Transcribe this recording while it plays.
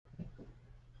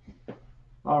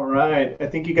All right, I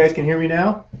think you guys can hear me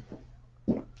now.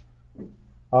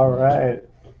 All right,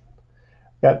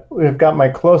 we've got my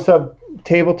close-up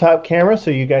tabletop camera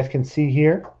so you guys can see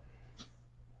here.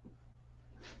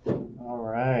 All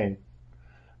right.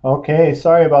 Okay,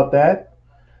 sorry about that.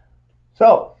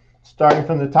 So, starting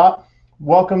from the top,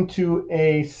 welcome to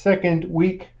a second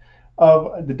week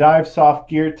of the Divesoft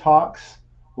Gear Talks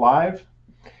Live,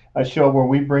 a show where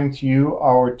we bring to you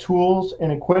our tools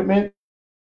and equipment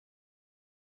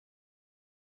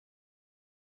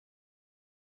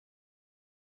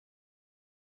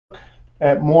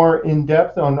at more in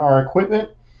depth on our equipment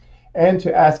and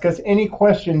to ask us any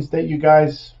questions that you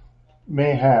guys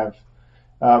may have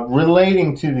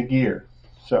relating to the gear.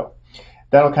 So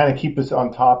that'll kind of keep us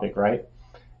on topic, right?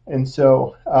 And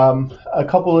so a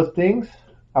couple of things.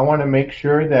 I want to make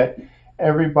sure that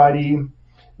everybody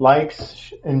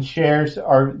likes and shares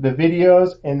the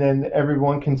videos, and then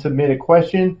everyone can submit a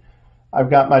question. I've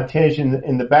got Matej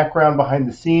in the background behind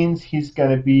the scenes. He's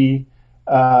going to be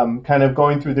kind of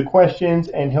going through the questions,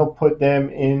 and he'll put them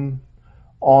in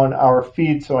on our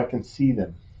feed so I can see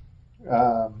them.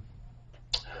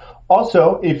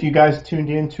 Also, if you guys tuned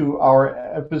into our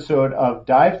episode of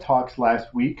Dive Talks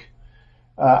last week,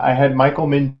 I had Michael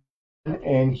Min,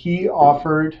 and he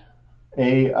offered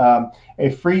a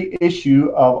free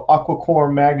issue of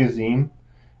Aquacore magazine.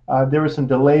 There were some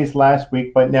delays last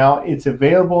week, but now it's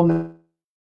available now.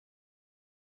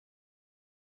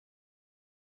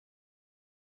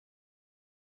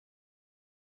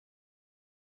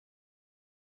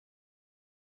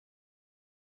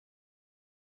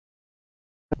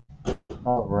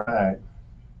 All right.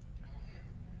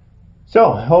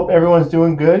 So I hope everyone's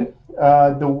doing good.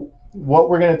 What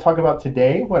we're going to talk about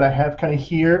today, what I have kind of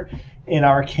here in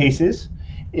our cases,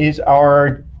 is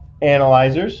our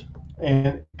analyzers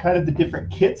and kind of the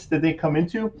different kits that they come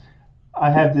into. I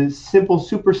have this simple,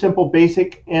 super simple,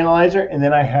 basic analyzer, and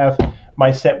then I have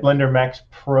my Set Blender Max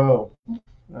Pro.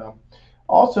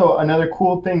 Also, another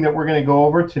cool thing that we're going to go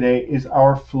over today is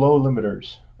our flow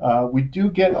limiters. We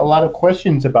do get a lot of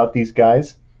questions about these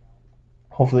guys.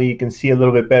 Hopefully you can see a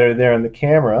little bit better there on the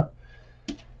camera.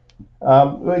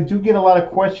 I do get a lot of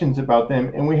questions about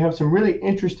them, and we have some really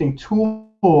interesting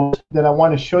tools that I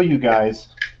want to show you guys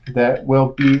that will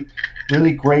be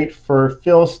really great for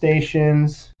fill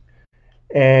stations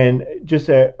and just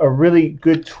a really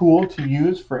good tool to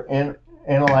use for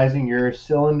analyzing your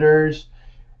cylinders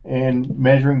and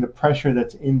measuring the pressure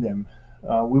that's in them.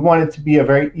 We want it to be a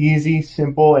very easy,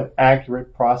 simple, and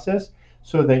accurate process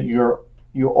so that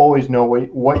you always know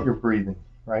what you're breathing,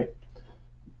 right?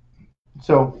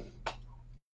 So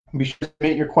be sure to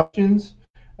submit your questions.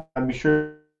 Be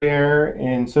sure to share,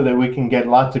 and so that we can get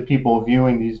lots of people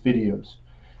viewing these videos.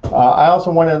 I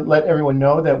also want to let everyone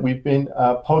know that we've been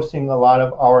posting a lot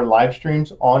of our live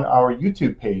streams on our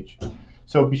YouTube page.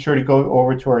 So be sure to go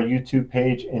over to our YouTube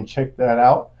page and check that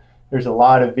out. There's a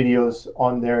lot of videos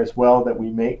on there as well that we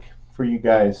make for you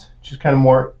guys, just kind of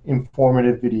more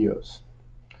informative videos.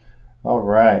 All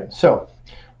right, so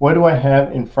what do I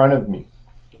have in front of me?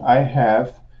 I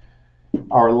have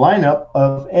our lineup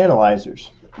of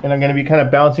analyzers, and I'm going to be kind of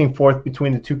bouncing forth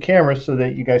between the two cameras so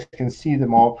that you guys can see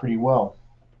them all pretty well.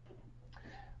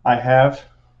 I have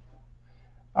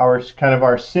our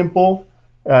simple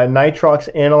nitrox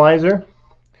analyzer.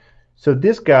 So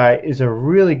this guy is a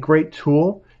really great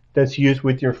tool that's used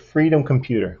with your Freedom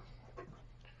computer,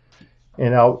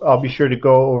 and I'll be sure to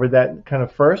go over that kind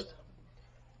of first.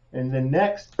 And then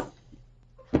next,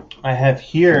 I have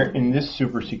here in this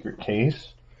super secret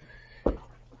case,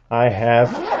 I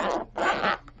have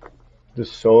the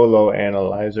Solo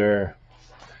analyzer.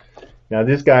 Now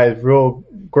this guy is real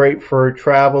great for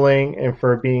traveling and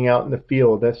for being out in the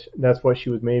field. That's what she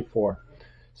was made for.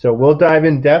 So we'll dive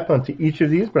in depth onto each of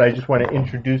these, but I just want to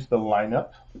introduce the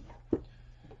lineup.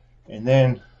 And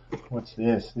then, what's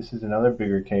this? This is another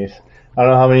bigger case. I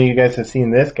don't know how many of you guys have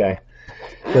seen this guy.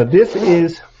 So this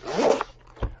is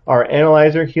our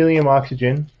analyzer, helium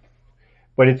oxygen,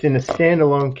 but it's in a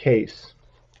standalone case.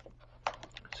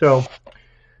 So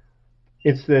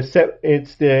it's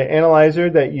the analyzer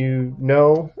that you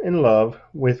know and love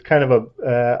with kind of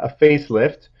a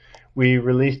facelift. We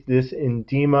released this in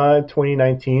DEMA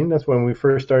 2019. That's when we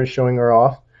first started showing her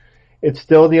off. It's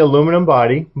still the aluminum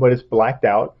body, but it's blacked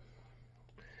out.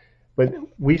 But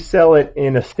we sell it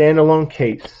in a standalone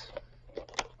case.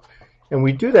 And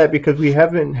we do that because we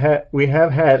have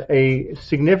had a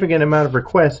significant amount of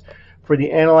requests for the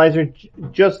analyzer,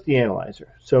 just the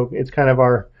analyzer. So it's kind of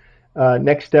our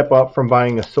next step up from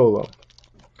buying a Solo.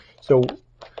 So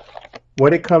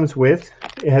what it comes with,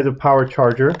 it has a power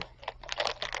charger.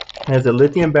 It has a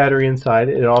lithium battery inside.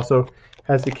 It also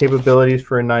Has the capabilities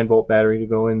for a 9-volt battery to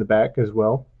go in the back as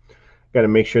well. Got to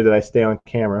make sure that I stay on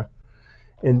camera.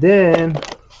 And then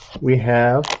we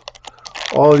have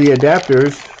all the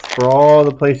adapters for all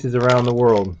the places around the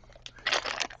world.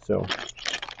 So,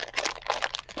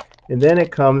 and then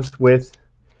it comes with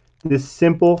this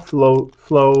simple flow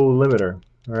limiter.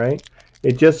 All right,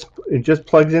 it just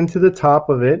plugs into the top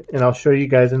of it, and I'll show you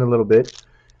guys in a little bit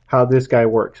how this guy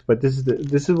works. But this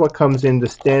is what comes in the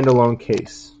standalone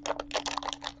case.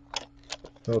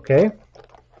 Okay.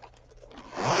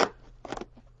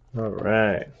 All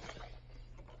right.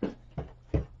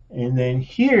 And then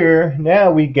here,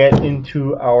 now we get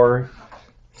into our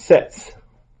sets,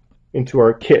 into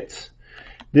our kits.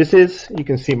 This is, you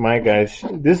can see my guys.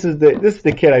 This is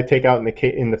the kit I take out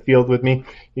in the field with me.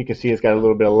 You can see it's got a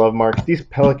little bit of love marks. These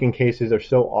Pelican cases are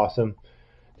so awesome.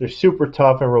 They're super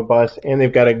tough and robust, and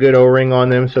they've got a good O-ring on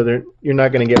them, so you're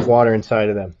not going to get water inside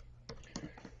of them.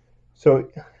 So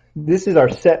this is our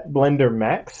Set Blender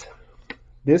Max.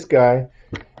 This guy,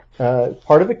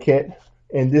 part of a kit,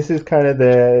 and this is kind of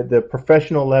the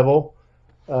professional level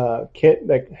kit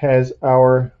that has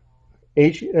our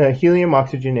helium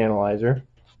oxygen analyzer.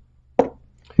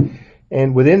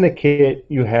 And within the kit,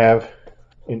 you have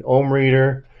an ohm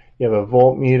reader, you have a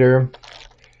voltmeter,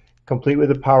 complete with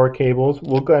the power cables.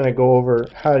 We're going to go over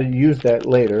how to use that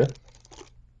later.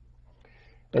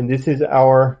 And this is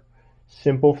our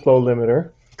simple flow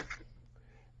limiter.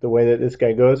 The way that this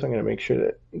guy goes, I'm going to make sure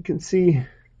that you can see.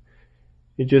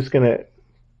 It's just going to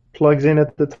plugs in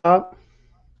at the top,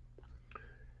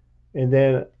 and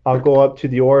then I'll go up to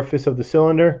the orifice of the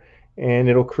cylinder, and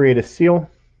it'll create a seal.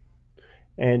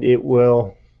 And it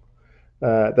will,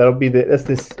 that's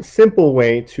the simple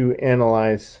way to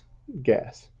analyze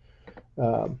gas.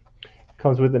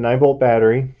 Comes with a 9-volt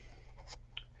battery.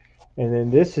 And then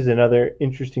this is another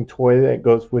interesting toy that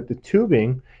goes with the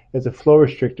tubing as a flow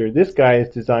restrictor. This guy is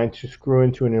designed to screw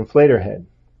into an inflator head.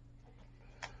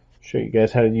 Show you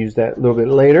guys how to use that a little bit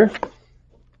later.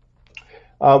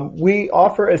 We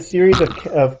offer a series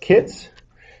of kits.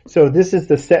 So this is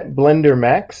the Set Blender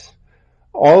Max.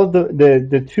 All of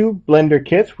the two blender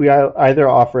kits, we either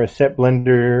offer a set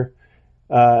blender,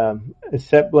 and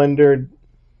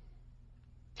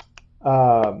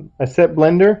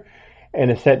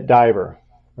a set diver,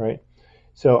 right?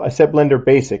 So a set blender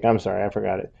basic. I'm sorry, I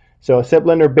forgot it. So a set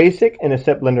blender basic and a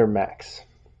set blender max.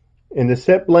 And the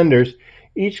set blenders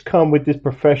each come with this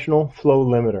professional flow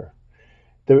limiter.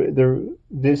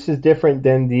 This is different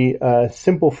than the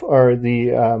simple or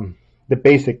the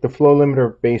basic, the flow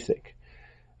limiter basic.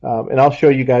 And I'll show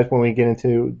you guys when we get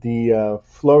into the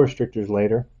flow restrictors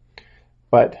later.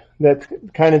 But that's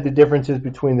kind of the differences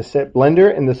between the set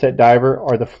blender and the set diver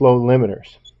are the flow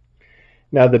limiters.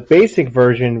 Now the basic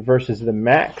version versus the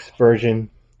max version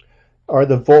are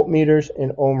the voltmeters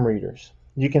and ohm readers.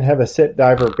 You can have a set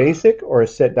diver basic or a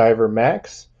set diver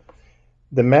max.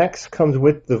 The max comes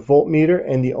with the voltmeter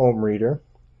and the ohm reader.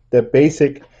 The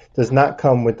basic does not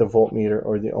come with the voltmeter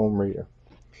or the ohm reader.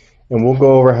 And we'll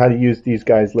go over how to use these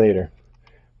guys later.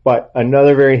 But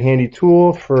another very handy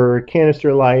tool for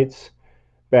canister lights,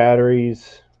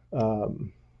 batteries,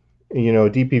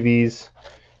 DPVs.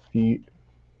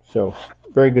 So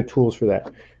very good tools for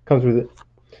that. Comes with it.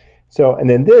 So, and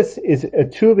then this is a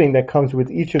tubing that comes with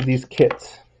each of these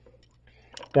kits.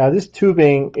 Now this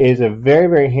tubing is a very,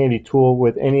 very handy tool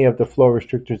with any of the flow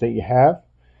restrictors that you have.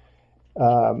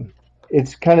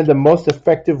 It's kind of the most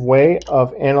effective way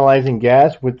of analyzing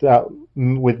gas with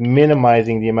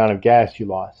minimizing the amount of gas you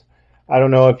lost. I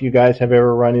don't know if you guys have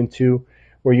ever run into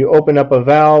where you open up a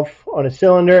valve on a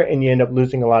cylinder and you end up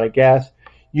losing a lot of gas.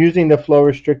 Using the flow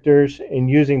restrictors and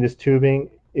using this tubing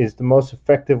is the most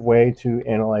effective way to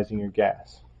analyzing your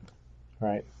gas. All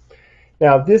right.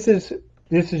 Now this is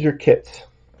your kits.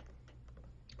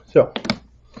 So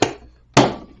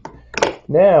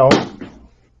now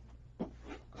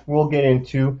we'll get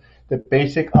into the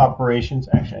basic operations.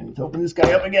 Actually, I need to open this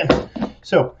guy up again.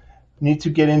 So, need to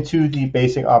get into the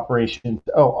basic operations.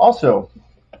 Oh, also,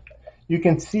 you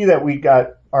can see that we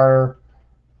got our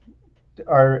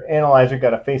analyzer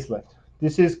got a facelift.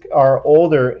 This is our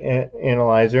older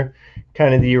analyzer,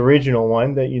 kind of the original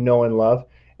one that you know and love.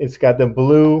 It's got the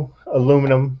blue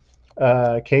aluminum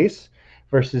case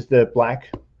versus the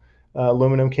black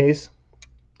aluminum case.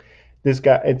 This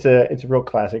guy, it's a real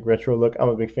classic retro look. I'm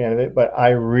a big fan of it, but I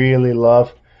really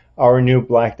love our new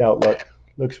blacked out look.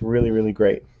 Looks really, really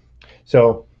great.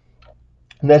 So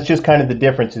that's just kind of the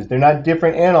differences. They're not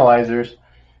different analyzers,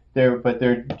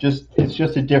 it's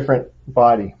just a different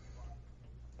body.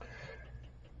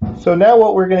 So now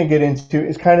what we're going to get into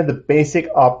is kind of the basic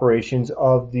operations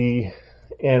of the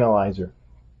analyzer.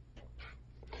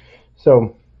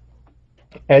 So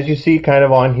as you see kind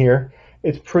of on here,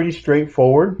 it's pretty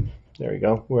straightforward. There we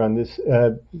go. We're on this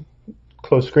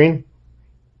close screen.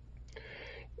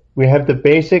 We have the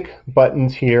basic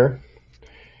buttons here.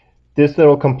 This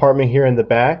little compartment here in the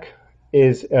back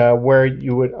is where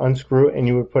you would unscrew and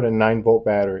you would put a 9-volt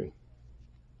battery.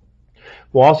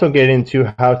 We'll also get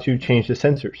into how to change the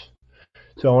sensors.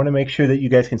 So I want to make sure that you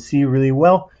guys can see really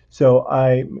well. So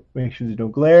I make sure there's no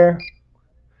glare.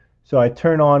 So I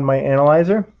turn on my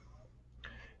analyzer.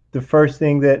 The first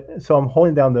thing so I'm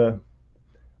holding down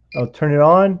I'll turn it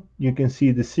on. You can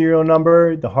see the serial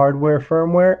number, the hardware,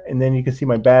 firmware, and then you can see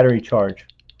my battery charge.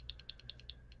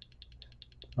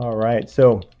 All right,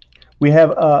 so we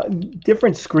have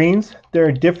different screens. There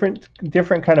are different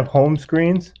kind of home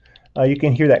screens. You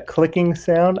can hear that clicking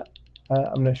sound.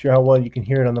 I'm not sure how well you can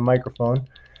hear it on the microphone,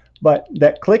 but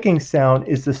that clicking sound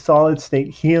is the solid state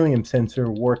helium sensor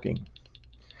working.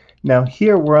 Now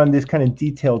here we're on this kind of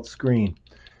detailed screen.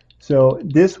 So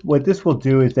what this will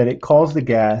do is that it calls the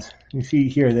gas. You see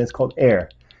here that's called air.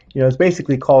 It's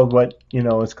basically called what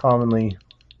is commonly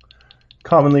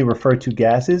referred to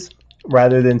gases,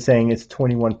 rather than saying it's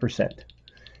 21%.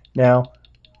 Now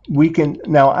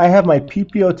I have my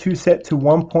PPO2 set to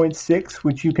 1.6,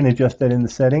 which you can adjust that in the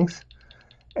settings.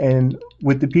 And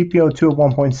with the PPO2 of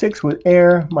 1.6 with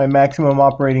air, my maximum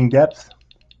operating depth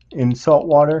in salt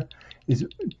water is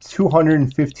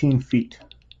 215 feet.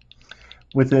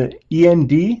 With an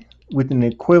END, with an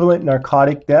equivalent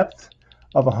narcotic depth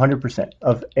of 100%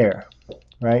 of air,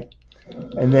 right?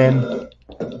 And then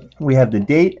we have the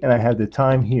date and I have the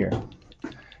time here.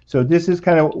 So this is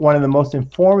kind of one of the most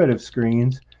informative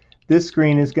screens. This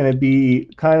screen is going to be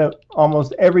kind of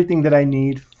almost everything that I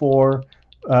need for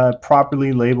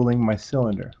properly labeling my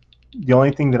cylinder. The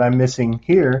only thing that I'm missing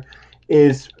here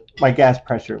is my gas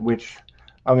pressure, which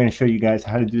I'm going to show you guys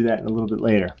how to do that in a little bit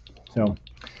later. So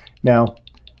now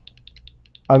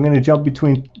I'm going to jump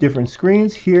between different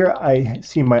screens. Here I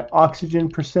see my oxygen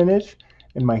percentage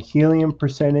and my helium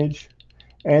percentage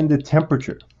and the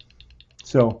temperature.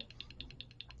 So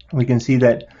we can see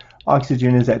that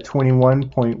oxygen is at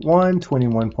 21.1,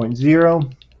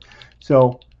 21.0.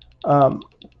 So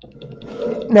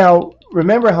now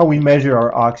remember how we measure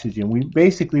our oxygen.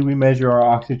 We measure our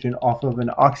oxygen off of an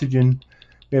oxygen.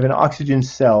 We have an oxygen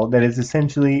cell that is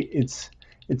essentially it's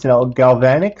a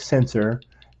galvanic sensor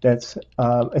that's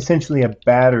essentially a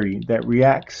battery that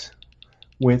reacts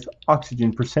with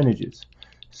oxygen percentages.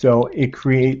 So it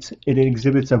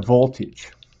exhibits a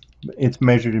voltage. It's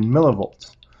measured in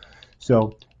millivolts.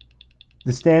 So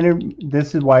this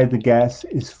is why the gas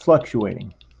is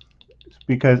fluctuating,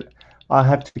 because I'll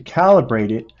have to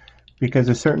calibrate it, because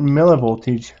a certain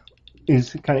millivoltage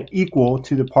is kind of equal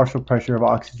to the partial pressure of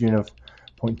oxygen of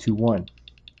 0.21.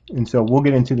 And so we'll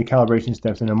get into the calibration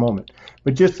steps in a moment.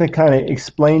 But just to kind of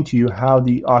explain to you how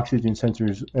the oxygen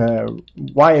sensors,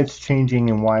 why it's changing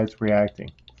and why it's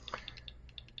reacting.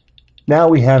 Now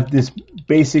we have this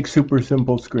basic super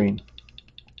simple screen.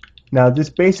 Now this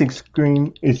basic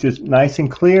screen is just nice and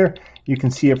clear. You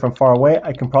can see it from far away.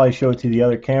 I can probably show it to the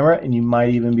other camera and you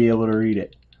might even be able to read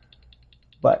it.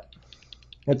 But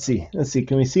let's see,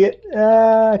 can we see it?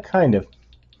 Kind of.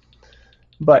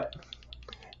 But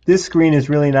this screen is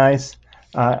really nice.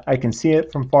 I can see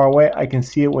it from far away. I can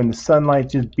see it when the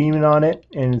sunlight's just beaming on it,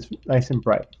 and it's nice and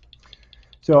bright.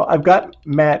 So I've got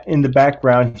Matt in the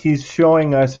background. He's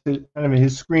showing us kind of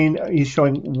his screen. He's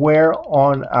showing where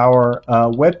on our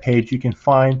web page you can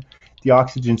find the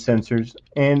oxygen sensors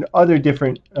and other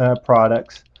different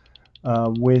products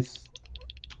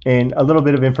and a little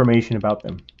bit of information about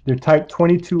them. They're type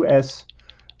 22S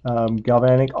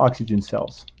galvanic oxygen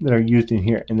cells that are used in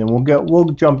here, and then we'll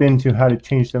jump into how to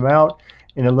change them out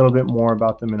and a little bit more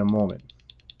about them in a moment.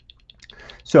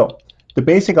 So the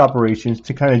basic operations,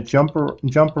 to kind of jump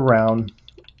around,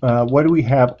 what do we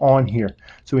have on here?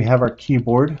 So we have our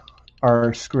keyboard,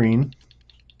 our screen.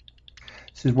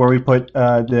 This is where we put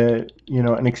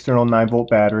an external 9-volt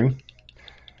battery,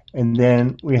 and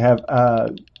then we have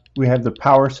the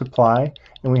power supply,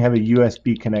 and we have a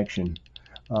USB connection.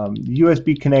 The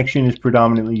USB connection is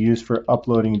predominantly used for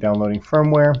uploading and downloading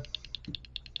firmware.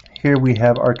 Here we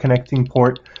have our connecting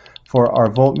port for our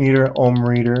voltmeter, ohm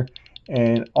reader,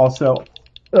 and also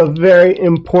a very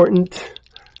important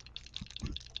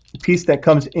piece that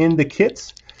comes in the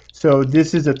kits. So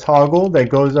this is a toggle that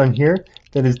goes on here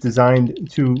that is designed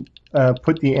to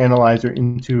put the analyzer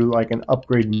into like an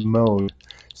upgrade mode.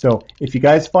 So if you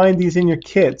guys find these in your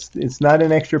kits, it's not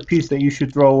an extra piece that you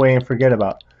should throw away and forget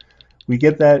about. We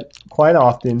get that quite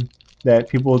often, that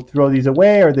people throw these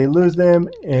away or they lose them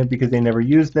because they never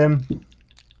use them.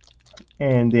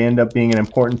 and they end up being an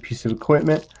important piece of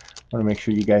equipment. I want to make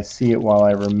sure you guys see it while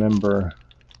I remember,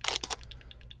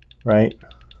 right?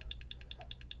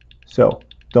 So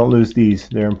don't lose these,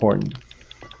 they're important.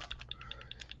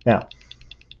 Now,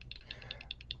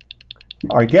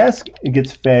 our gas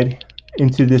gets fed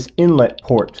into this inlet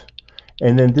port,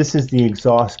 and then this is the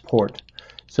exhaust port.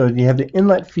 So you have the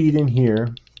inlet feed in here.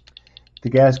 The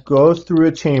gas goes through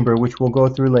a chamber, which we'll go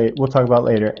through later. We'll talk about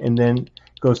later, and then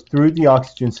goes through the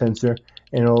oxygen sensor,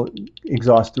 and it'll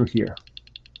exhaust through here.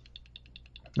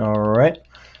 All right.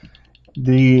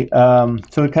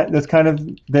 So that's kind of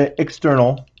the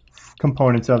external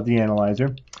components of the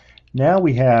analyzer. Now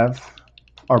we have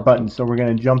our buttons. So we're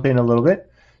going to jump in a little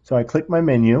bit. So I click my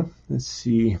menu. Let's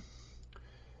see.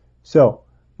 So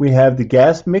we have the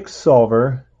gas mix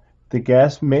solver, the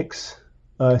gas mix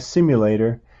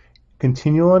simulator,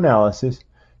 continual analysis,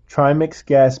 Trimix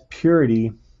gas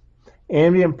purity,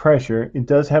 ambient pressure. It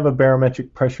does have a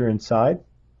barometric pressure inside.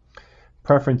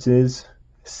 Preferences,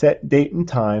 set date and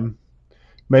time,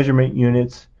 measurement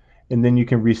units, and then you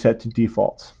can reset to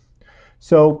defaults.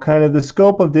 So kind of the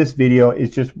scope of this video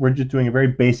is we're just doing a very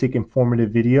basic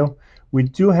informative video. We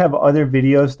do have other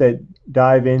videos that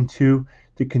dive into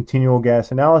the continual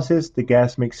gas analysis, the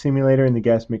gas mix simulator, and the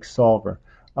gas mix solver.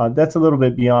 That's a little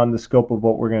bit beyond the scope of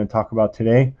what we're going to talk about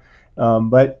today.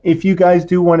 But if you guys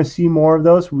do want to see more of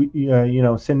those,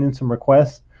 send in some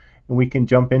requests and we can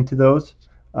jump into those.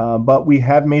 But we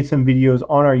have made some videos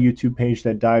on our YouTube page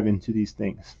that dive into these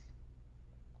things.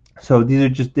 So these are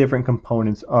just different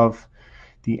components of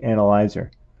the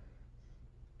analyzer.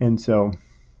 And so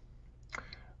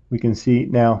we can see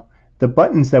now the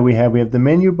buttons that we have the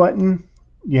menu button,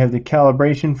 you have the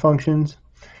calibration functions,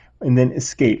 and then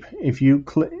escape. If you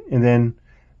click, and then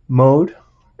mode,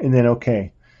 and then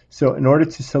OK. So in order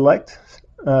to select,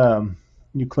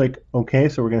 you click OK.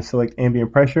 So we're going to select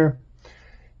ambient pressure.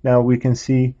 Now we can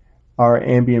see our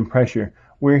ambient pressure.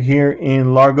 We're here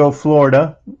in Largo,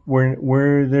 Florida.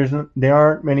 There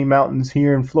aren't many mountains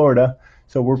here in Florida,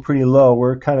 so we're pretty low.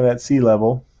 We're kind of at sea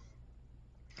level.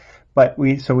 But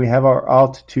we have our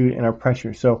altitude and our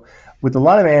pressure. So with a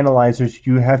lot of analyzers,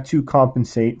 you have to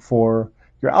compensate for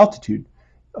your altitude.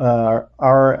 Our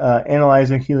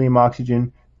analyzer helium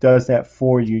oxygen does that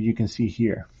for you. You can see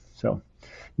here. So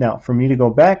now for me to go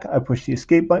back, I push the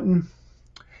escape button,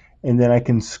 and then I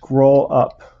can scroll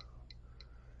up,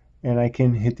 and I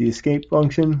can hit the escape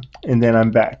function, and then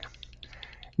I'm back.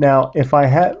 Now if I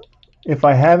have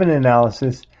an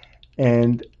analysis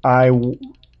and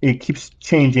it keeps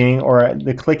changing, or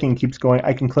the clicking keeps going,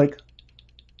 I can click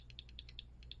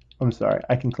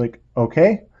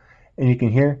OK, and you can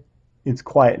hear it's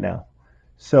quiet now.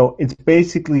 So it's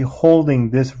basically holding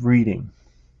this reading.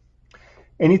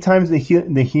 Anytime the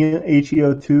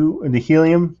HEO2 or the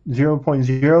helium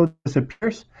 0.0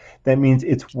 disappears, that means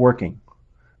it's working,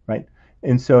 right?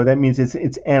 And so that means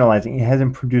it's analyzing.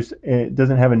 It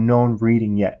doesn't have a known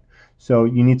reading yet. So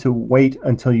you need to wait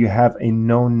until you have a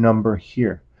known number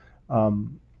here. I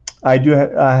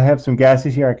have some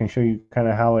gases here. I can show you kind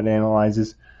of how it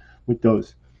analyzes with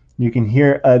those. You can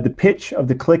hear the pitch of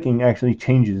the clicking actually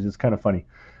changes. It's kind of funny.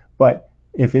 But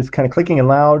if it's kind of clicking and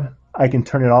loud, I can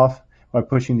turn it off by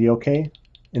pushing the OK,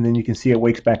 and then you can see it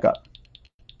wakes back up.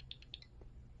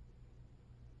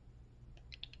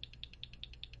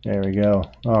 There we go.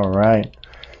 All right.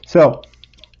 So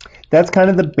that's kind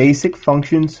of the basic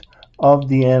functions of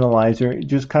the analyzer.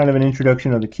 Just kind of an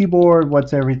introduction of the keyboard,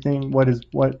 what's everything, what is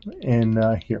what,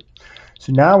 and here.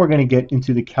 So now we're going to get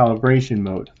into the calibration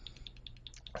mode.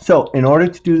 So in order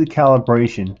to do the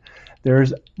calibration,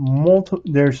 there's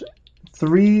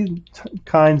three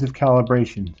kinds of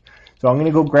calibration. So I'm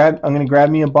going to grab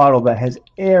me a bottle that has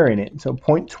air in it. So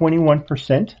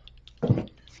 0.21%.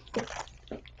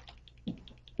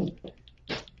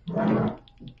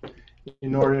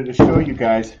 In order to show you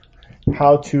guys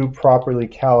how to properly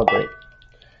calibrate.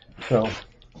 So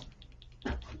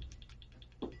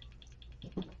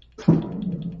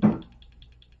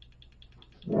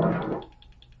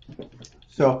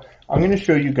I'm going to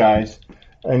show you guys,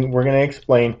 and we're going to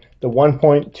explain the 1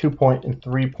 point, 2 point, and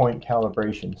 3 point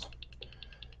calibrations.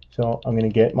 So I'm going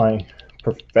to get my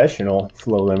professional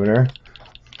flow limiter.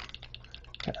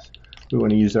 Yes. We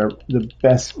want to use the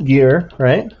best gear,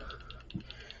 right?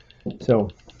 So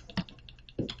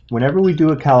whenever we do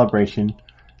a calibration,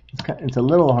 it's a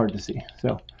little hard to see.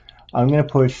 So I'm going to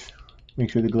push,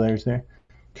 make sure the glare is there,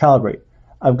 calibrate.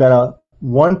 I've got a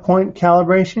 1 point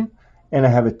calibration, and I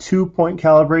have a 2 point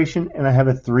calibration, and I have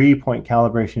a 3 point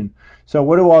calibration. So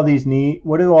what do all these need?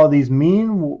 What do all these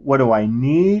mean? What do I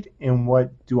need, and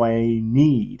what do I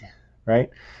need, right?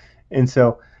 And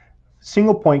so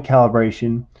single point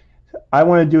calibration, I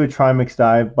want to do a Trimix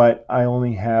dive, but I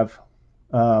only have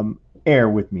air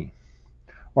with me.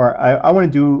 Or I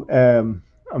want to do,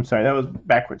 I'm sorry, that was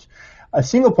backwards. A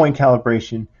single point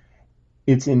calibration,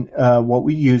 it's in what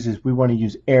we use is we want to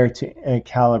use air to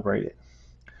calibrate it.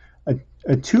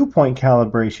 A 2-point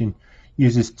calibration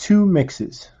uses 2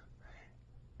 mixes,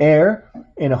 air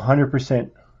and 100%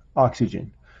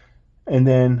 oxygen. And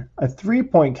then a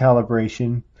 3-point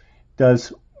calibration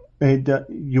does,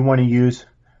 you want to use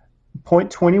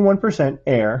 0.21%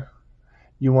 air,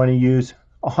 you want to use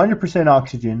 100%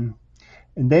 oxygen,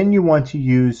 and then you want to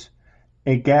use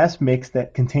a gas mix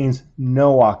that contains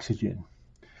no oxygen.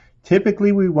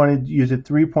 Typically, we want to use a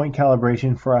 3-point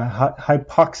calibration for a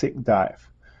hypoxic dive.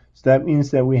 So that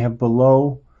means that we have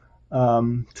below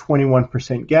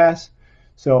 21% gas.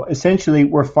 So essentially,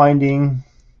 we're finding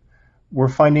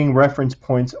reference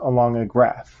points along a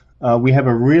graph. We have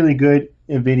a really good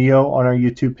video on our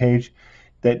YouTube page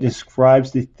that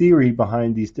describes the theory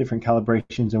behind these different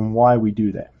calibrations and why we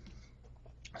do that.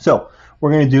 So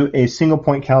we're going to do a single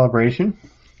point calibration.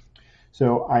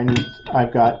 So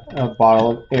I've got a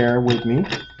bottle of air with me.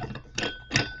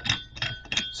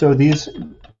 So these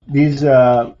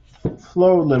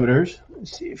flow limiters,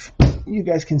 let's see if you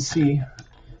guys can see,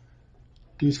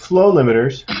 these flow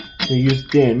limiters, they use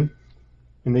DIN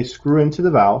and they screw into the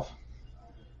valve.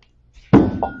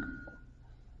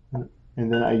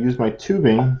 And then I use my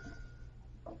tubing.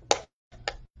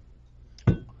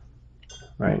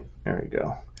 Right, there we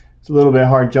go. It's a little bit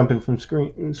hard jumping from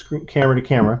camera to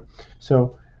camera.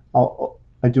 So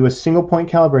I do a single point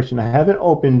calibration. I haven't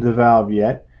opened the valve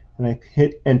yet, and I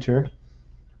hit enter.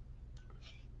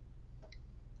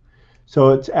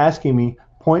 So it's asking me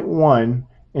 0.1,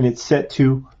 and it's set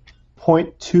to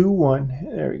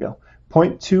 0.21. There we go.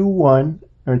 0.21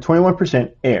 or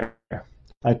 21% air.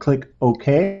 I click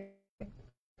OK.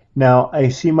 Now I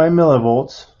see my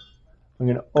millivolts. I'm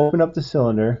going to open up the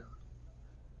cylinder.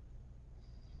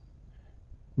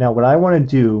 Now what I want to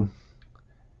do,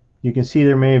 you can see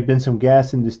there may have been some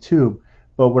gas in this tube,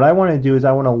 but what I want to do is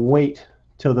I want to wait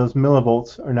till those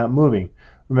millivolts are not moving.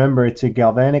 Remember, it's a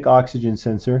galvanic oxygen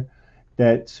sensor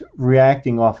that's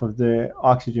reacting off of the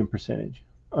oxygen percentage,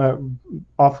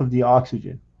 off of the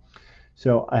oxygen.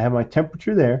 So I have my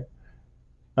temperature there,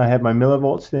 I have my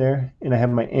millivolts there, and I have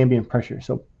my ambient pressure.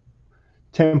 So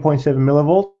 10.7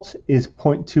 millivolts is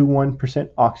 0.21%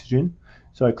 oxygen.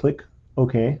 So I click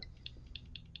OK.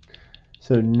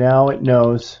 So now it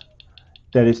knows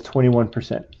that it's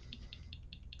 21%.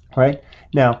 Right?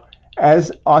 Now, as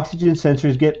oxygen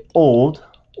sensors get old,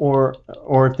 or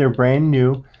if they're brand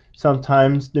new,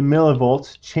 sometimes the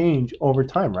millivolts change over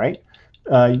time, right?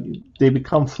 They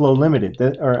become flow limited,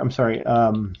 they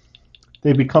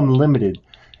become limited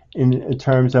in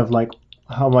terms of like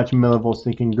how much millivolts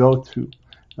they can go through.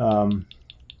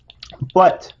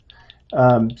 But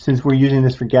since we're using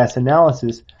this for gas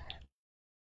analysis,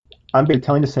 I'm basically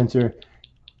telling the sensor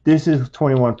this is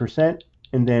 21%,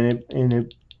 and then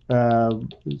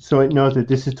so it knows that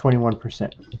this is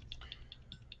 21%.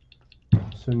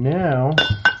 So now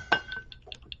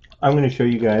I'm going to show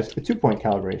you guys a 2-point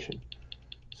calibration.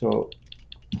 So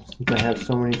since I have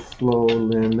so many flow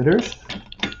limiters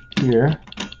here,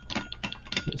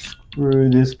 let's screw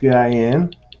this guy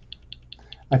in.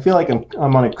 I feel like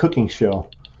I'm on a cooking show.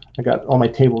 I got all my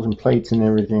tables and plates and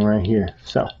everything right here.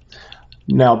 So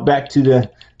now back to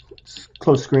the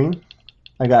close screen.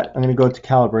 I'm going to go to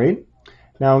calibrate.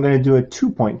 Now I'm going to do a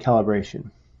 2-point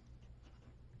calibration.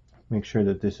 Make sure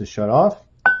that this is shut off.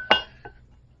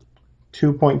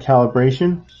 2-point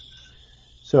calibration.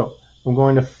 So I'm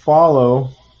going to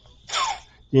follow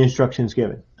the instructions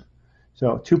given.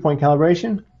 So 2-point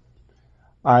calibration.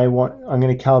 I'm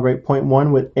going to calibrate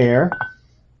 0.1 with air.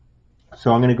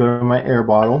 So I'm going to go to my air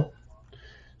bottle,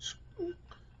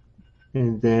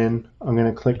 and then I'm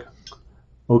going to click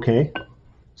OK.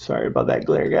 Sorry about that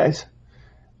glare, guys.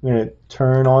 I'm going to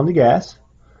turn on the gas.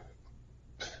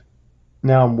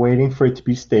 Now I'm waiting for it to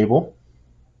be stable.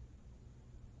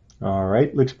 All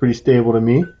right, looks pretty stable to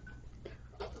me.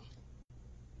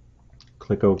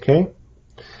 Click OK.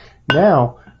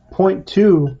 Now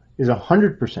 0.2 is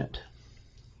 100%.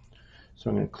 So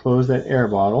I'm going to close that air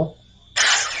bottle,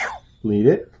 bleed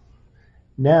it.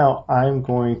 Now I'm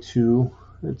going to,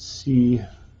 let's see,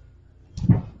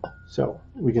 so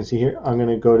we can see here, I'm going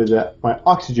to go to my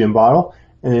oxygen bottle,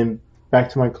 and then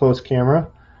back to my close camera.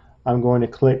 I'm going to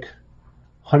click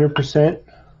 100%.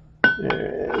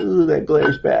 Ooh, that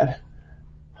glare's bad.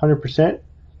 100%.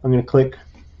 I'm going to click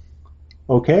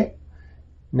OK.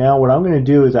 Now what I'm going to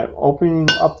do is I'm opening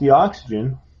up the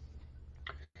oxygen,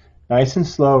 nice and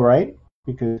slow, right?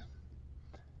 Because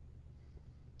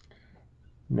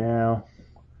Now,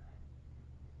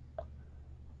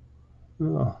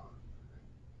 oh,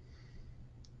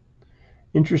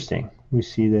 interesting. We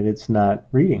see that it's not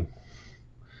reading.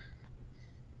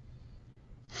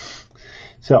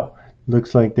 So,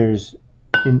 looks like there's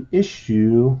an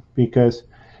issue because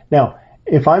now,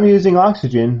 if I'm using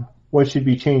oxygen, what should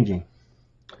be changing?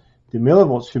 The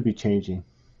millivolts should be changing.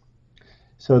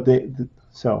 So,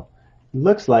 so it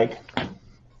looks like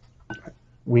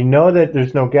we know that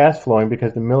there's no gas flowing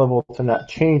because the millivolts are not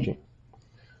changing.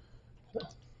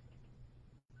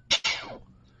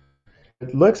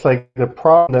 It looks like the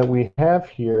problem that we have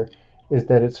here is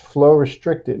that it's flow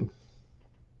restricted.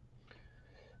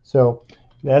 So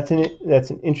that's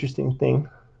an interesting thing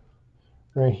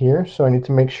right here. So I need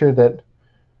to make sure that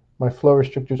my flow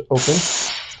restrictor is open.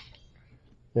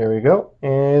 There we go.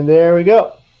 And there we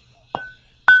go.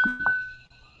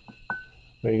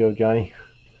 There you go, Johnny.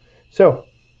 So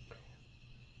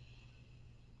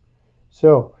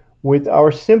with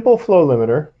our simple flow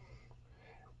limiter,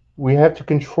 we have to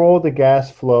control the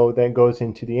gas flow that goes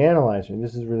into the analyzer. And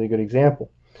this is a really good example.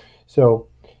 So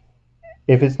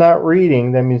if it's not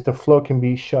reading, that means the flow can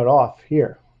be shut off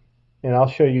here. And I'll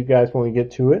show you guys when we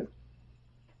get to it.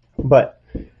 But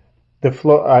the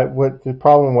flow, what the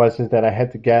problem was is that I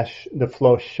had the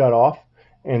flow shut off,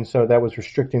 and so that was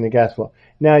restricting the gas flow.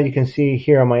 Now you can see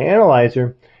here on my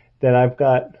analyzer that I've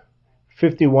got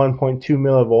 51.2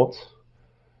 millivolts.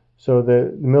 So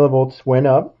the millivolts went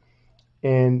up,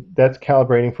 and that's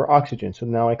calibrating for oxygen. So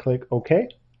now I click OK.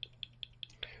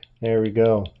 There we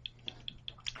go.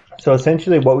 So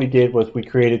essentially what we did was we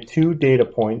created two data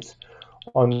points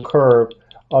on the curve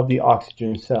of the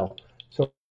oxygen cell.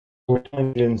 So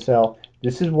oxygen cell,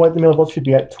 this is what the millivolts should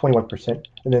be at 21%,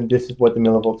 and then this is what the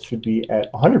millivolts should be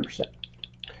at 100%.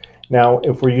 Now,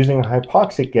 if we're using a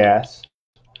hypoxic gas,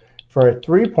 for a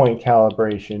 3-point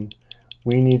calibration,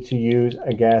 we need to use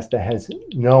a gas that has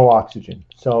no oxygen.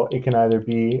 So it can either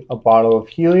be a bottle of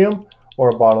helium or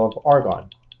a bottle of argon.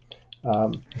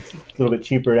 It's a little bit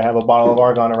cheaper to have a bottle of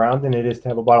argon around than it is to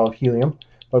have a bottle of helium,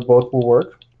 but both will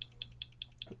work.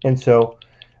 And so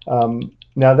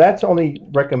now that's only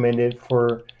recommended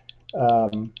for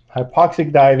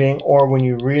hypoxic diving or when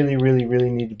you really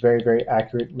need a very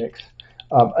accurate mix.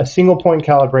 A single point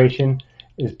calibration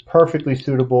is perfectly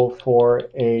suitable for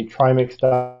a trimix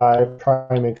dive,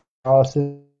 trimix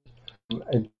analysis.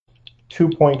 A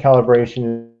 2-point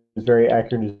calibration is very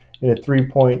accurate, and a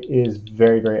 3-point is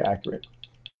very accurate.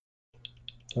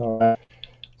 All right.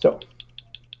 So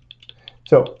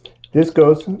this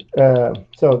goes.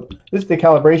 So this is the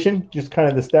calibration, just kind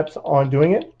of the steps on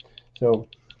doing it. So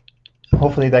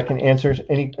hopefully that can answer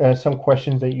some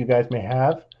questions that you guys may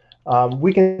have.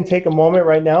 We can take a moment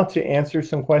right now to answer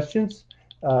some questions.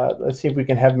 Let's see if we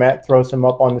can have Matt throw some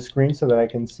up on the screen so that I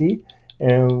can see,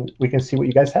 and we can see what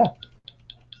you guys have.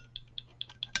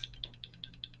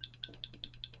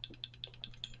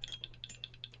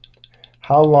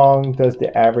 How long does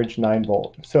the average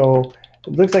 9-volt? So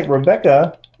it looks like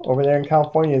Rebecca over there in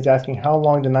California is asking how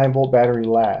long the 9-volt battery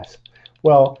lasts.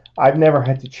 Well, I've never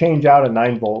had to change out a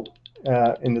 9-volt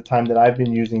in the time that I've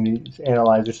been using these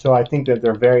analyzers, so I think that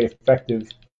they're very effective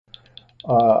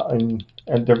and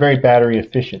they're very battery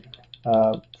efficient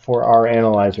for our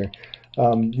analyzer.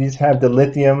 These have the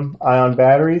lithium-ion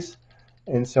batteries,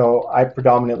 and so I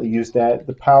predominantly use that.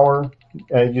 The power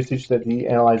usage that the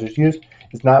analyzers use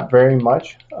is not very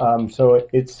much, so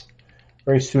it's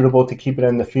very suitable to keep it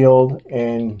in the field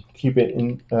and keep it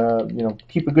in,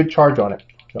 keep a good charge on it.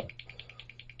 So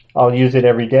I'll use it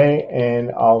every day,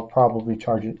 and I'll probably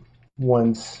charge it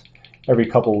once every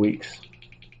couple of weeks.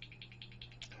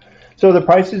 So the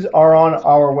prices are on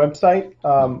our website.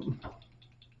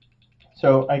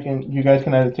 So you guys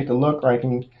can either take a look, or I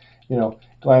can,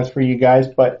 glance for you guys.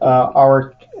 But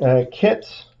our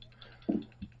kits,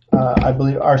 I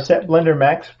believe, our Set Blender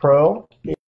Max Pro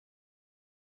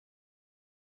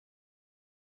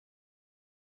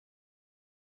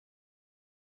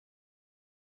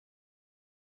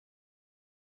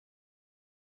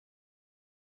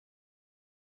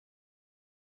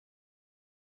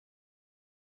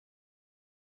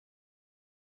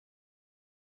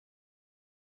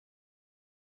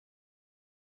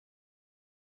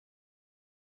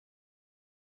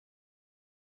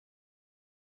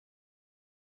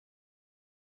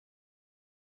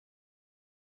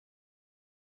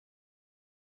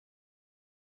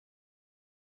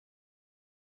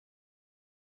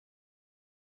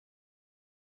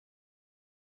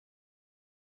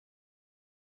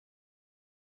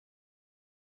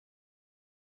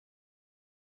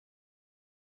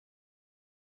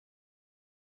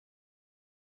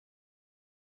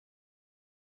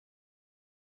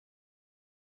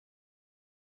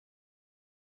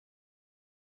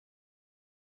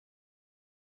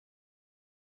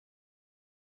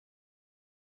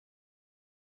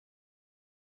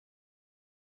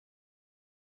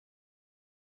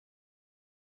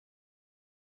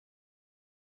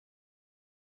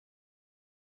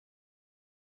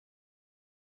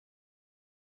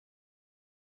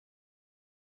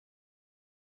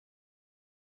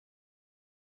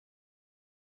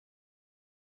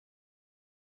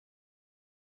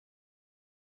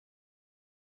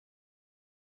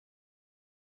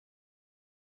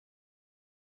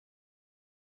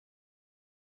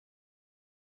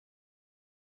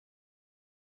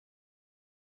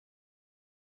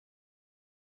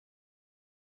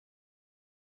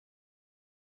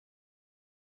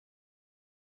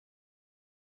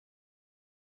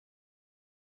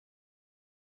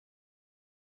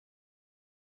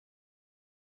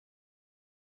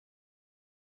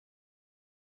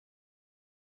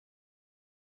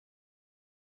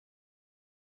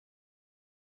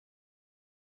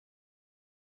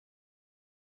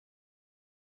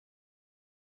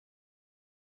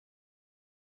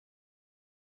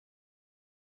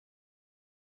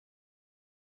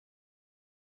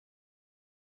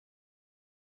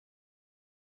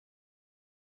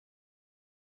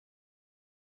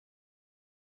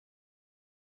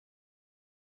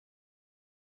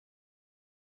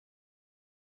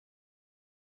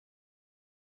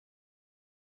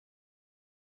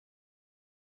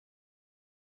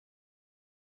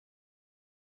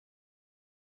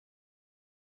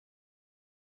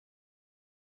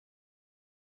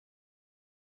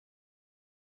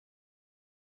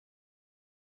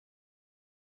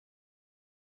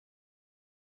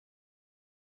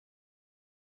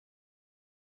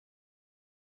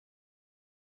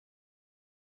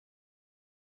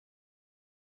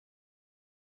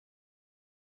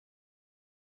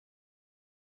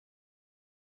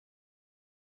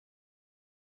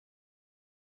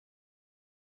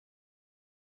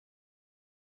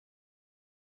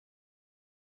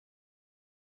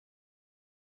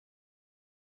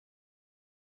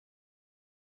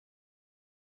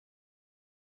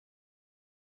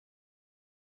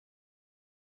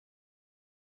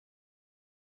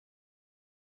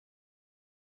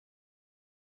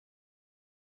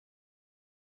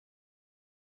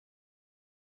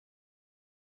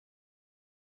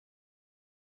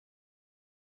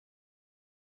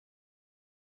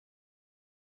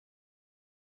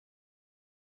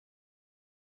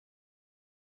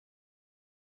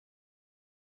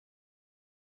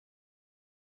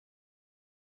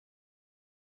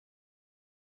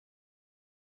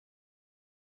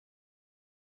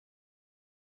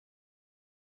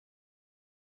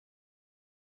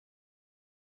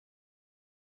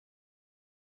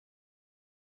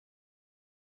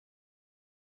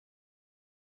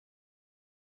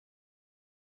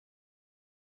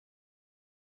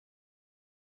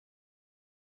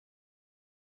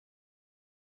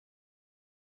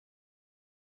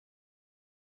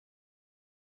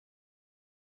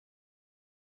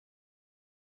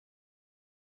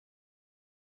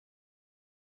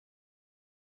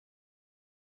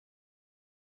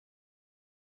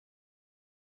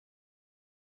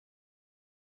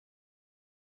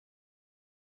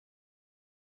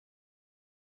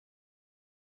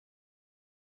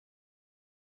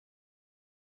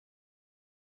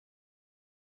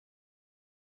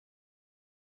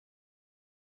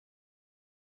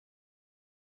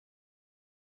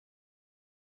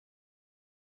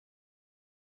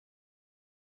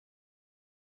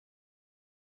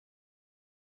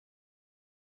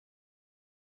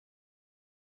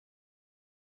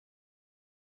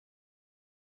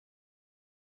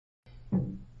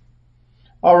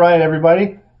All right,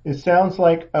 everybody. It sounds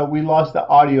like we lost the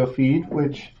audio feed,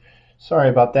 which, sorry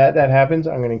about that. That happens.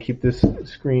 I'm going to keep this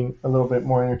screen a little bit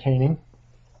more entertaining.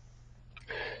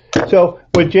 So,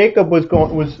 what Jacob was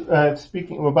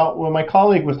speaking about, what my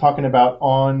colleague was talking about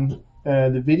on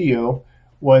the video,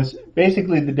 was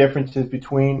basically the differences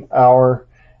between our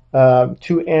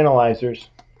two analyzers,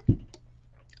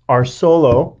 our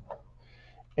Solo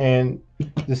and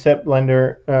the set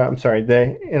blender.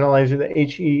 The analyzer, the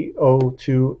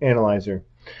HEO2 analyzer.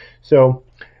 So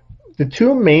the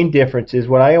two main differences,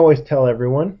 what I always tell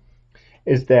everyone,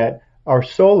 is that our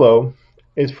Solo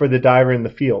is for the diver in the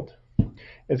field.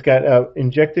 It's got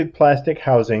injected plastic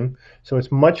housing, so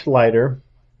it's much lighter.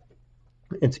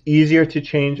 It's easier to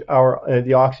change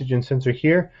the oxygen sensor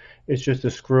here. It's just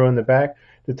a screw in the back.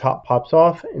 The top pops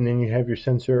off, and then you have your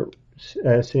sensor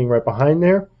sitting right behind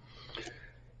there.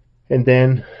 And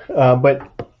then,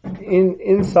 but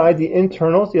inside the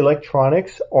internals, the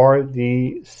electronics are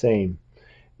the same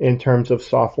in terms of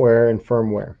software and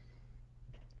firmware.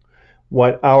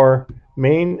 What our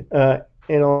main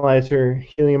analyzer,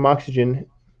 helium oxygen,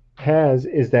 has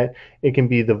is that it can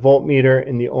be the voltmeter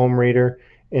and the ohm reader,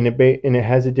 and it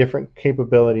has a different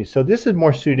capability. So this is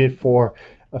more suited for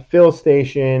a fill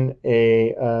station,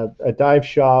 a dive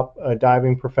shop, a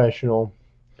diving professional,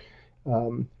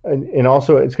 and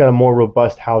also it's got a more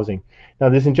robust housing. Now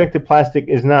this injected plastic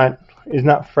is not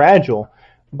fragile,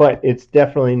 but it's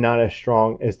definitely not as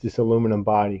strong as this aluminum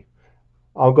body.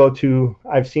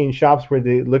 I've seen shops where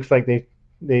it looks like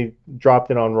they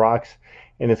dropped it on rocks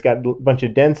and it's got a bunch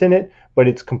of dents in it, but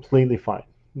it's completely fine.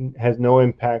 It has no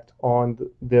impact on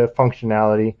the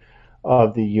functionality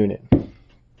of the unit.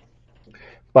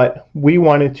 But we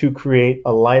wanted to create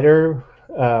a lighter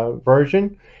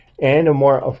version and a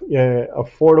more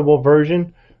affordable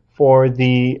version for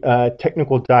the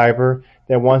technical diver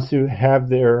that wants to have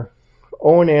their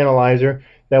own analyzer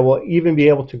that will even be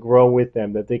able to grow with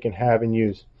them, that they can have and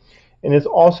use. And it's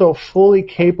also fully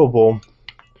capable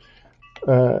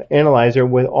analyzer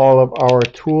with all of our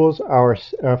tools, our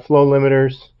flow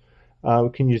limiters. We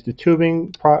can use the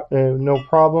tubing, no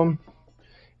problem.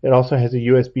 It also has a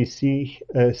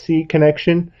USB-C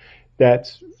connection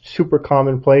that's super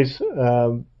commonplace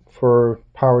for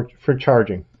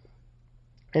charging.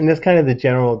 And that's kind of the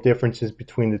general differences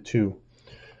between the two.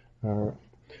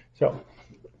 So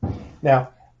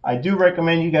now, I do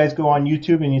recommend you guys go on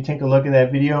YouTube and you take a look at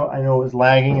that video. I know it was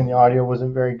lagging and the audio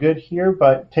wasn't very good here,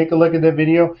 but take a look at that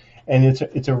video, and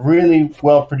it's a really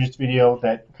well-produced video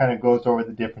that kind of goes over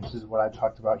the differences of what I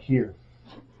talked about here.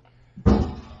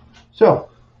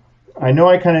 So, I know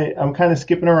I'm kind of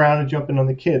skipping around and jumping on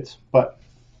the kids, but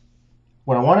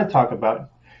what I want to talk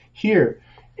about here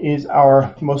is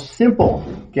our most simple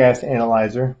gas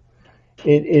analyzer.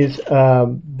 It is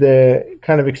the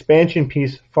kind of expansion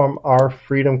piece from our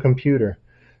Freedom computer.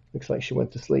 Looks like she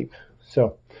went to sleep.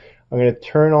 So I'm going to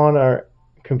turn on our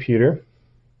computer.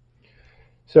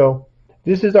 So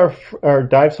this is our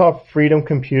Divesoft Freedom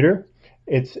computer.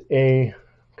 It's a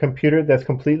computer that's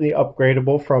completely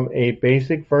upgradable from a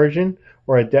basic version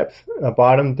or just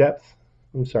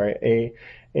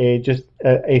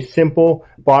a simple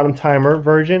bottom timer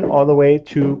version all the way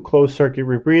to closed circuit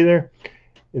rebreather.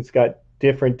 It's got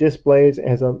different displays. It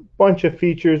has a bunch of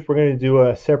features. We're going to do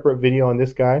a separate video on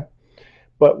this guy.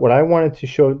 But what I wanted to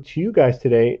show to you guys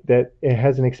today, that it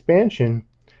has an expansion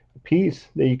piece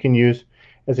that you can use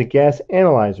as a gas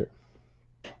analyzer.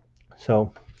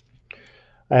 So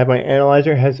I have my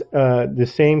analyzer, has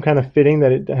the same kind of fitting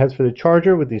that it has for the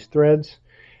charger with these threads,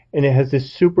 and it has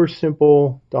this super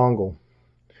simple dongle.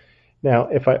 Now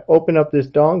if I open up this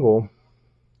dongle,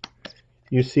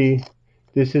 you see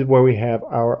this is where we have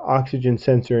our oxygen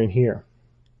sensor in here.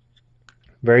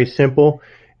 Very simple.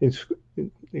 You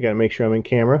got to make sure I'm in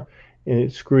camera, and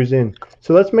it screws in.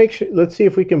 So let's see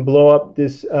if we can blow up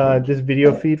this this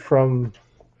video feed from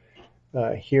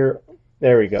here.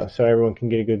 There we go. So everyone can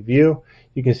get a good view.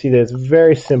 You can see that it's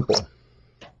very simple.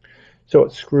 So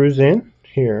it screws in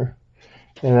here,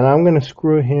 and then I'm going to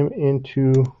screw him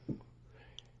into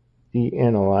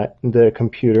the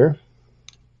computer.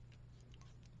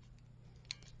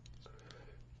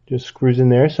 Just screws in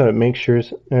there so it makes sure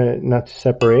it's not to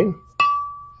separate.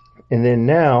 And then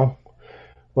now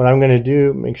what I'm going to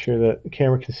do, make sure that the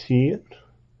camera can see it,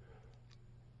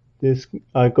 this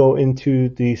go into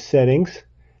the settings.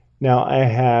 Now I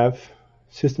have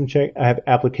system check, I have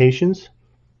applications,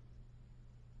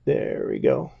 there we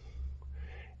go,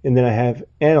 and then I have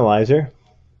analyzer.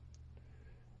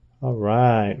 All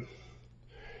right,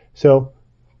 so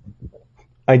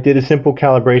I did a simple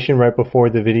calibration right before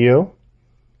the video.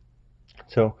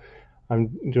 So I'm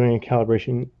doing a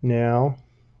calibration now.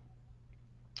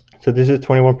 So this is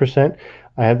 21%.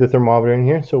 I have the thermometer in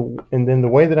here. So, and then the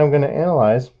way that I'm going to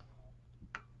analyze,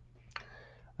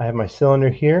 I have my cylinder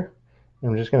here.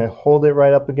 I'm just going to hold it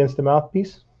right up against the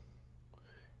mouthpiece.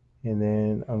 And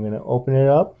then I'm going to open it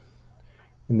up,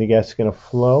 and the gas is going to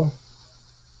flow.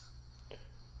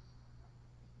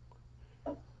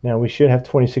 Now we should have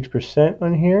 26%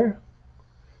 on here.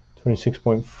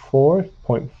 26.4,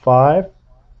 0.5.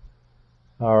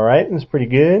 All right, that's pretty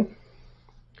good.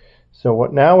 So what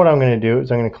I'm going to do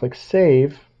is I'm going to click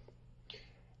Save,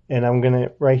 and I'm going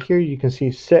to, right here you can see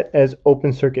Set as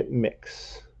Open Circuit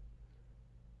Mix.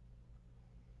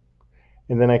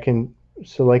 And then I can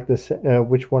select this,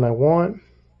 which one I want.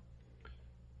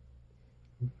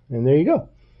 And there you go.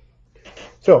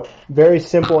 So, very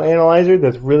simple analyzer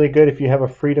that's really good if you have a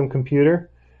Freedom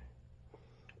computer.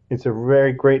 It's a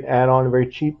very great add-on, a very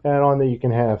cheap add-on that you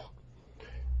can have.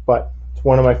 But it's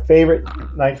one of my favorite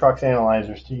nitrox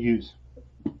analyzers to use.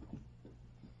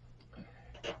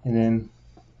 And then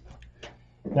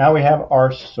now we have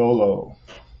our Solo.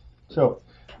 So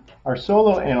our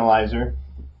Solo analyzer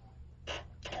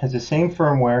has the same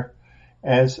firmware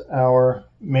as our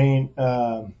main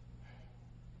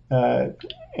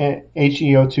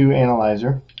HEO2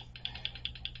 analyzer,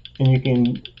 and you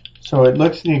can, so it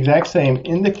looks the exact same.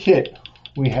 In the kit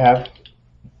we have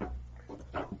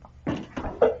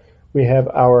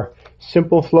our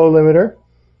simple flow limiter,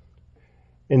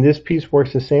 and this piece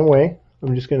works the same way.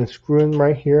 I'm just going to screw in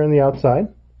right here on the outside,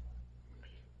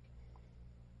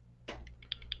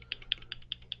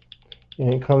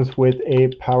 and it comes with a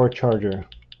power charger.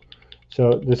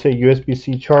 So this is a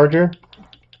USB-C charger,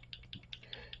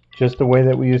 just the way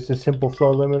that we use the simple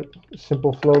flow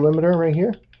limiter right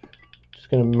here. Just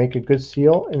going to make a good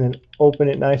seal and then open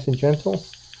it nice and gentle.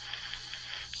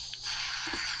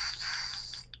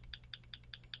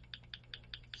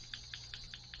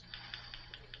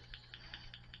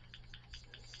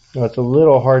 Now it's a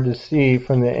little hard to see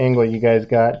from the angle you guys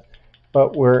got,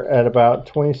 but we're at about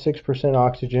 26%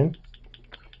 oxygen.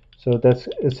 So that's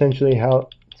essentially how,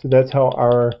 that's how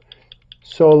our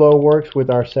Solo works with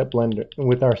our set blender,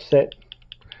 with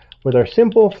our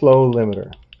simple flow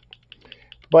limiter.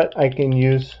 But I can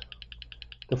use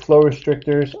the flow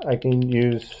restrictors, I can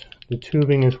use the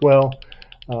tubing as well.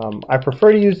 I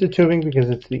prefer to use the tubing because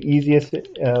it's the easiest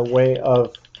way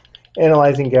of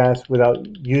analyzing gas without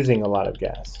using a lot of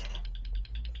gas.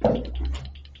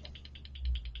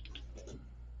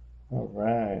 All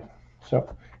right, so I'm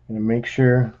going to make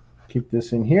sure, keep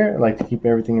this in here. I like to keep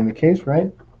everything in the case,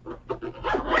 right?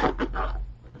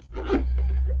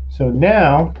 So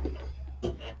now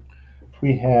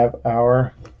we have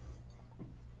our,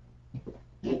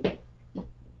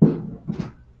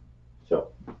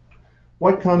 so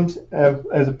what comes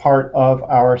as a part of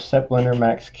our Set Blender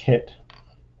Max kit?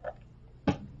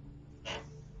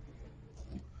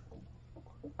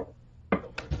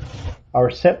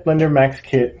 Our Set Blender Max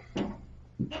kit,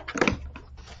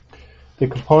 the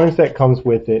components that comes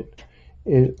with it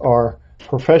is our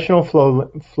professional flow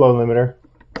limiter,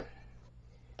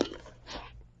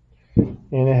 and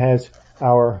it has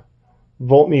our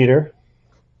voltmeter,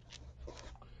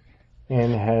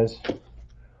 and it has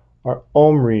our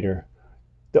ohm reader.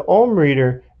 The ohm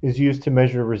reader is used to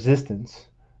measure resistance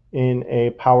in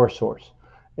a power source.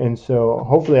 And so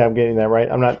hopefully I'm getting that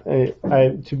right. I'm not,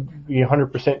 to be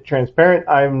 100% transparent,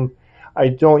 I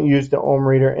don't use the ohm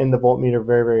reader and the voltmeter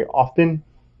very, very often.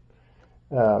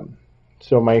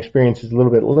 So my experience is a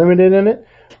little bit limited in it,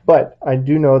 but I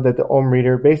do know that the ohm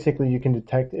reader, basically you can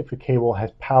detect if a cable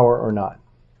has power or not.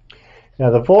 Now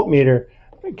the voltmeter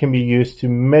can be used to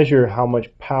measure how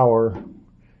much power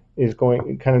is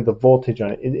going, kind of the voltage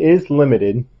on it. It is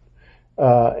limited,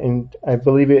 and I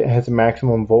believe it has a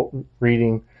maximum volt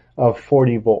reading of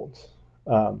 40 volts.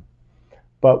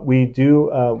 But we do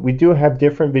have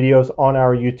different videos on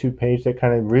our YouTube page that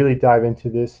kind of really dive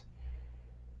into this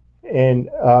and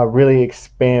really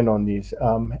expand on these.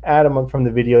 Adam from the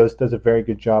videos does a very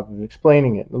good job of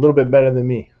explaining it, a little bit better than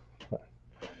me.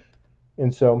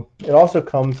 And so it also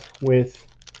comes with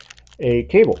a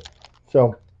cable.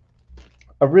 So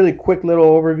a really quick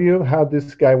little overview of how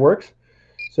this guy works.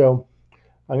 So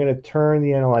I'm going to turn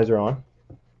the analyzer on.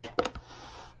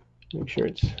 Make sure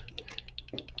it's,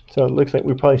 so it looks like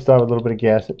we probably still have a little bit of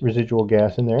gas, residual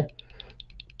gas in there.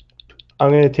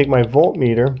 I'm going to take my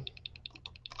voltmeter.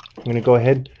 I'm going to go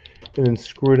ahead and then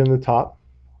screw it in the top.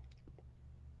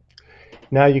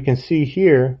 Now you can see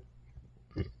here,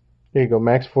 there you go,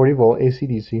 max 40 volt AC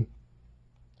DC.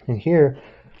 And here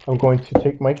I'm going to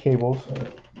take my cables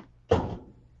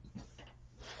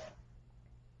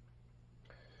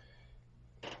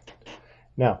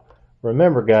Now,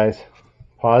 remember guys,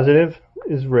 positive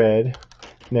is red,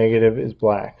 negative is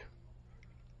black.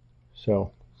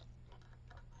 So,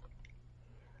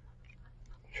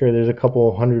 sure, there's a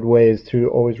couple hundred ways to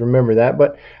always remember that,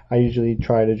 but I usually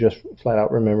try to just flat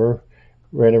out remember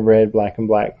red and red, black and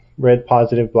black. Red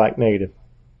positive, black negative.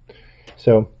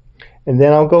 So, and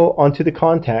then I'll go onto the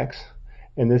contacts,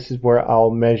 and this is where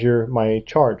I'll measure my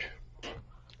charge.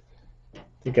 I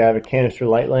think I have a canister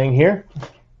light laying here.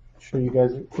 Show you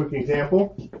guys a quick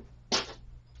example.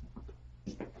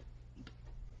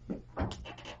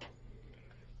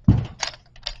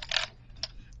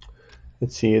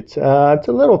 Let's see, it's a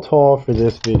little tall for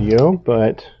this video,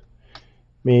 but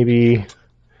maybe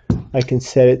I can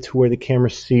set it to where the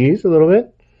camera sees a little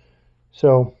bit.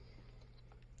 So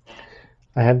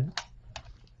I have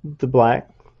the black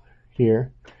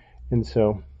here, and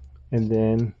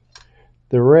then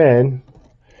the red.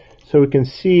 So we can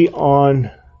see on,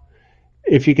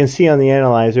 if you can see on the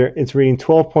analyzer, it's reading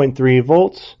 12.3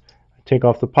 volts. I take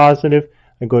off the positive,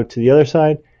 I go to the other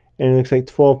side, and it looks like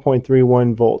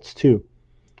 12.31 volts too.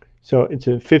 So it's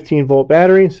a 15 volt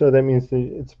battery, so that means that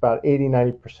it's about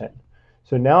 80–90%.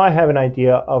 So now I have an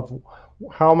idea of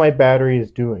how my battery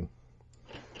is doing,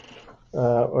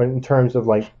 or in terms of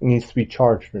like needs to be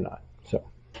charged or not. So,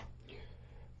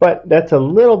 but that's a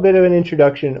little bit of an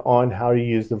introduction on how to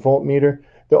use the voltmeter.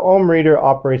 The ohm reader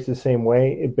operates the same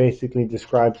way. It basically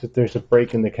describes if there's a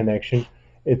break in the connection.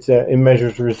 It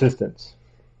measures resistance.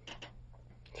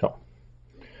 So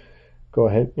go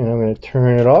ahead, and I'm going to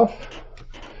turn it off.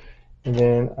 And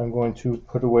then I'm going to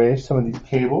put away some of these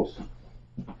cables.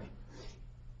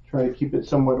 Try to keep it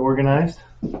somewhat organized.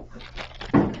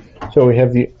 So we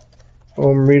have the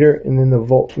ohm reader and then the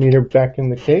voltmeter back in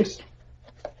the case.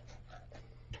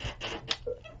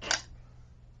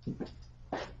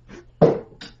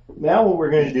 Now what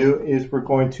we're going to do is we're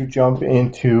going to jump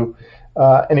into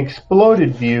an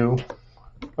exploded view.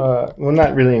 Well,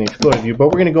 not really an exploded view, but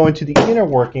we're going to go into the inner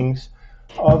workings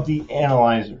of the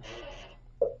analyzer.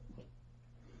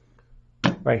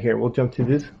 Right here, we'll jump to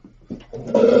this.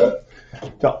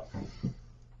 So,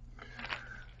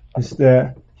 this is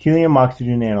the helium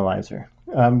oxygen analyzer.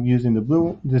 I'm using the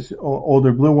blue, this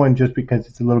older blue one, just because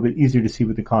it's a little bit easier to see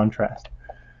with the contrast.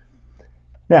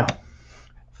 Now,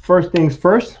 first things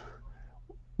first,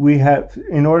 we have,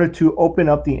 in order to open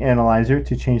up the analyzer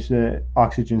to change the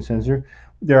oxygen sensor,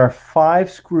 there are 5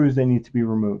 screws that need to be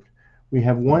removed. We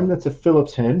have one that's a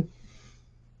Phillips head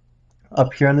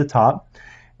up here on the top.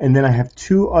 And then I have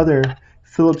 2 other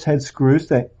Phillips head screws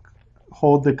that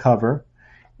hold the cover.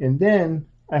 And then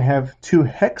I have 2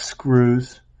 hex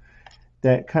screws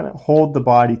that kind of hold the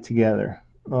body together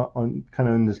on kind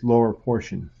of in this lower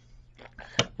portion.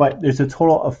 But there's a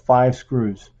total of 5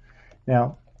 screws.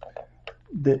 Now,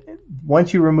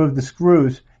 once you remove the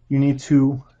screws, you need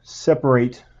to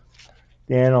separate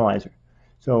the analyzer.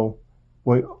 So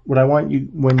what I want you,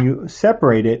 when you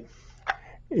separate it,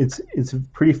 it's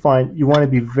pretty fine. You want to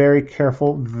be very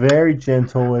careful, very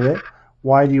gentle with it.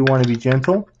 Why do you want to be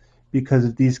gentle? Because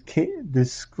of this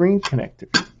screen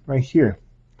connector right here.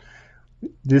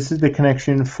 This is the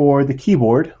connection for the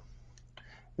keyboard,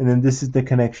 and then this is the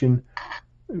connection.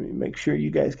 Let me make sure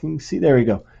you guys can see. There we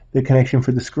go. The connection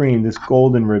for the screen, this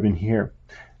golden ribbon here.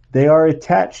 They are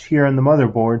attached here on the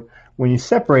motherboard. When you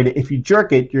separate it, if you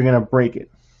jerk it, you're going to break it.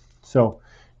 So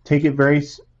take it very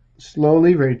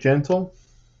slowly, very gentle,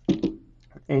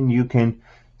 and you can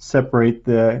separate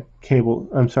the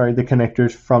the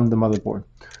connectors from the motherboard.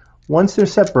 Once they're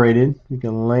separated, you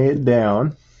can lay it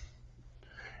down,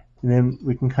 and then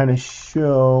we can kind of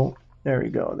show. There we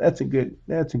go. That's a good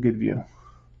view.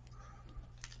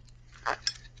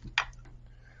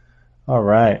 All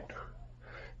right.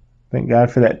 Thank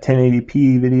God for that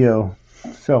 1080p video.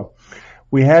 So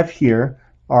we have here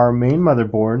our main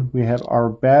motherboard. We have our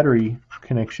battery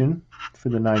connection for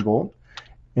the 9 volt.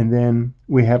 And then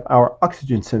we have our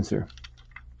oxygen sensor.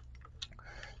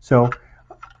 So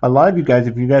a lot of you guys,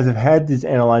 if you guys have had these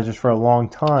analyzers for a long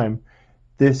time,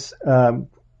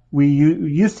 we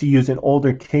used to use an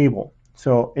older cable.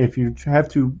 So if you have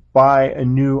to buy a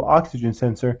new oxygen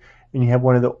sensor and you have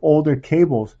one of the older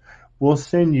cables, we'll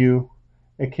send you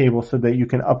a cable so that you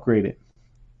can upgrade it.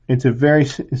 It's a very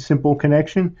simple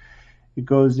connection. It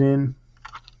goes in.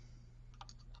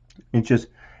 It's just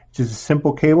a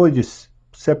simple cable. You just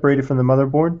separate it from the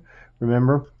motherboard.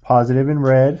 Remember, positive in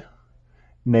red,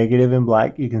 negative in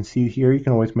black. You can see here. You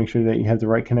can always make sure that you have the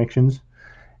right connections.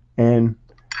 And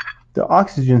the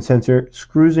oxygen sensor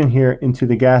screws in here into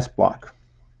the gas block.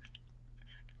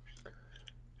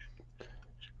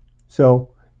 So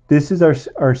this is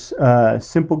our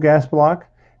simple gas block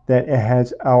that it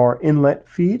has our inlet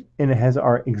feed and it has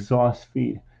our exhaust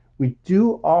feed. We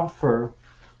do offer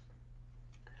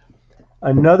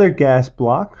another gas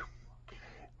block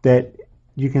that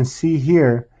you can see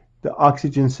here, the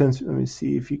oxygen sensor. Let me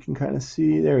see if you can kind of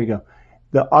see. There we go.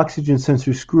 The oxygen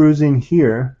sensor screws in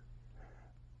here,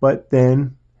 but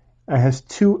then it has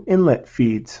two inlet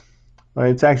feeds.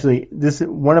 It's actually this.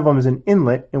 One of them is an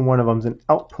inlet and one of them is an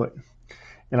output.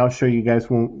 And I'll show you guys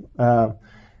when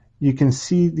you can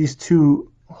see these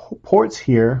two ports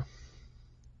here.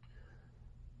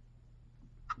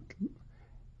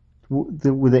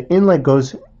 The inlet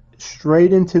goes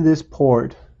straight into this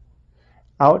port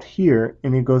out here,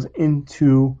 and it goes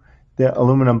into the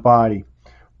aluminum body.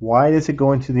 Why does it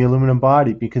go into the aluminum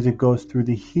body? Because it goes through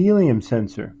the helium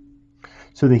sensor.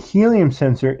 So the helium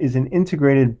sensor is an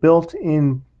integrated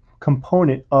built-in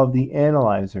component of the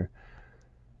analyzer.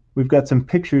 We've got some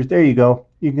pictures. There you go.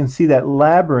 You can see that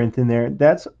labyrinth in there.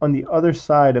 That's on the other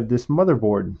side of this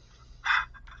motherboard.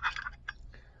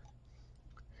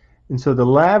 And so the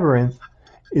labyrinth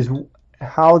is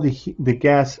how the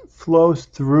gas flows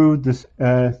through this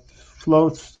Now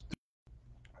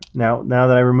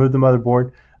that I removed the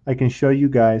motherboard, I can show you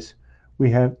guys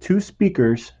we have two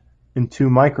speakers and two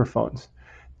microphones.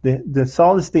 The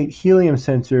solid state helium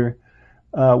sensor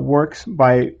works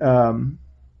by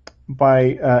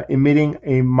emitting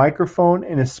a microphone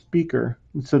and a speaker.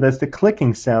 So that's the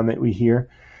clicking sound that we hear,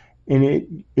 and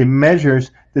it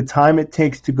measures the time it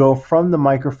takes to go from the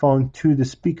microphone to the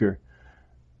speaker.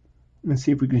 Let's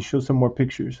see if we can show some more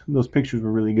pictures. Those pictures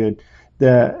were really good.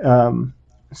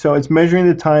 So it's measuring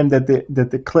the time that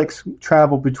the clicks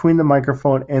travel between the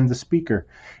microphone and the speaker,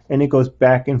 and it goes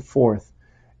back and forth,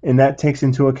 and that takes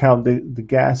into account the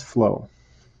gas flow.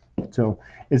 So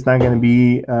it's not going to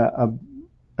be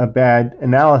a bad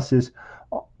analysis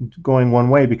going one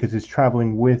way because it's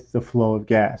traveling with the flow of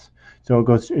gas. So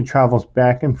it travels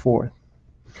back and forth.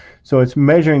 So it's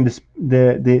measuring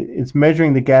it's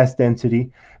measuring the gas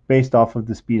density based off of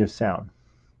the speed of sound.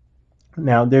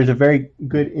 Now there's a very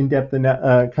good in-depth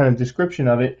kind of description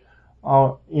of it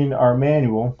in our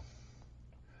manual,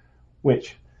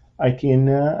 which I can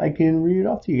read it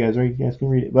off to you guys, or you guys can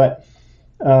read it. But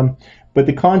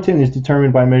the content is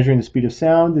determined by measuring the speed of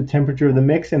sound, the temperature of the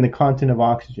mix, and the content of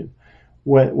oxygen.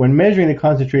 When measuring the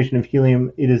concentration of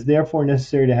helium, it is therefore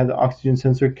necessary to have the oxygen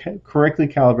sensor correctly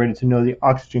calibrated to know the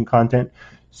oxygen content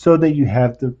so that you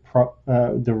have the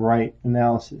right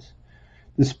analysis.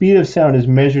 The speed of sound is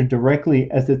measured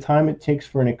directly as the time it takes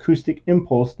for an acoustic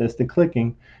impulse, that's the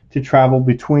clicking, to travel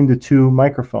between the two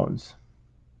microphones.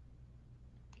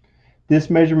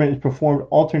 This measurement is performed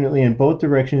alternately in both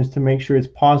directions to make sure it's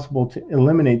possible to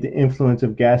eliminate the influence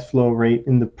of gas flow rate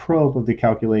in the probe of the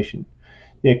calculation.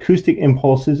 The acoustic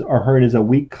impulses are heard as a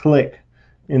weak click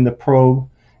in the probe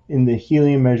in the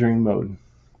helium measuring mode.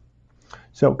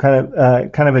 So kind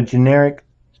of a generic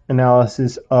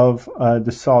analysis of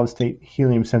the solid state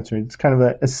helium sensor. It's kind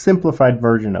of a simplified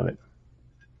version of it.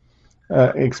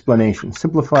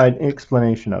 Simplified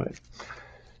explanation of it.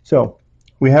 So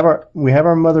we have our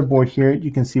motherboard here.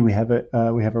 You can see we have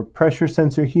a pressure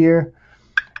sensor here,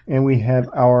 and we have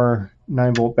our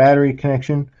 9-volt battery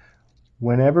connection.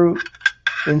 Whenever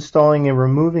installing and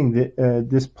removing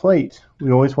this plate,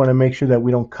 we always want to make sure that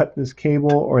we don't cut this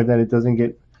cable or that it doesn't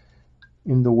get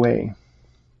in the way.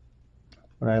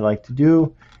 What I like to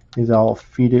do is I'll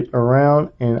feed it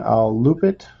around and I'll loop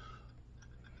it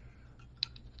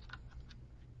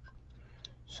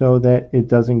so that it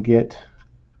doesn't get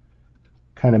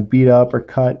kind of beat up or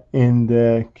cut in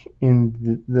the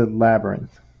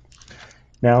labyrinth.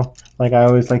 Now, like I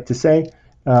always like to say,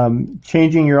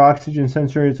 changing your oxygen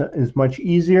sensor is much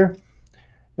easier.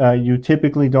 You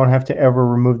typically don't have to ever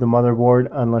remove the motherboard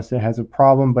unless it has a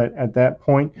problem, but at that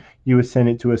point you would send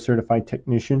it to a certified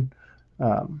technician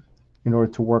in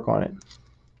order to work on it.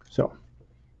 So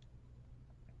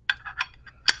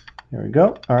there we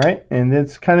go. All right, and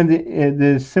that's kind of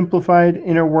the simplified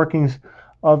inner workings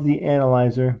of the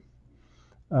analyzer.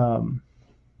 And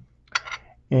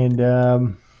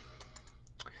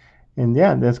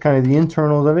yeah, that's kind of the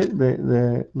internals of it,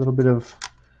 the little bit of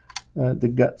the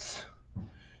guts.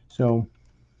 So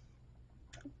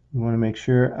we want to make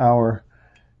sure our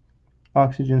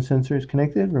oxygen sensor is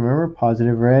connected. Remember,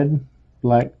 positive red,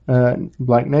 black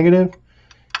negative,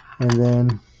 and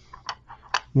then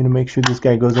I'm going to make sure this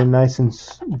guy goes in nice and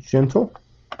gentle.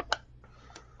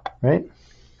 Right?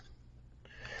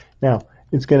 Now,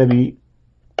 it's going to be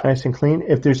nice and clean.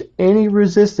 If there's any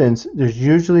resistance, there's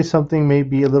usually something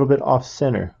maybe a little bit off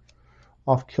center,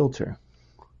 off kilter.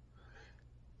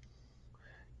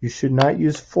 You should not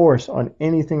use force on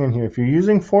anything in here. If you're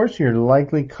using force, you're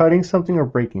likely cutting something or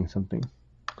breaking something.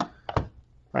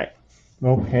 Right.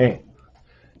 Okay.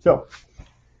 So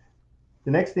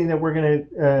the next thing that we're going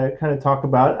to kind of talk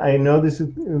about, I know this is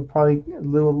probably a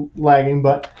little lagging,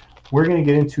 but we're going to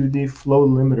get into the flow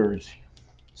limiters.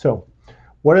 So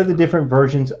what are the different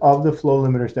versions of the flow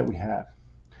limiters that we have?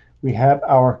 We have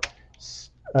our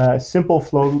simple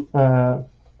flow.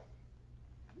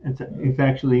 It's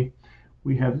actually,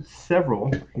 we have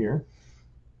several here.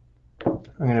 I'm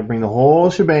going to bring the whole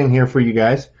shebang here for you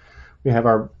guys. We have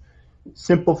our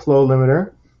simple flow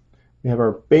limiter. We have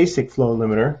our basic flow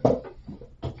limiter.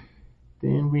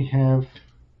 Then we have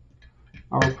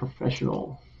our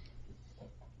professional.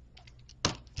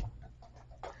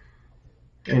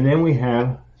 And then we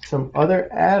have some other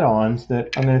add-ons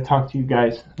that I'm going to talk to you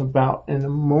guys about in a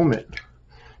moment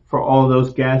for all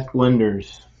those gas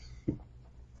blenders.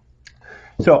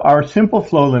 So our simple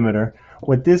flow limiter,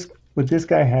 what this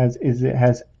guy has is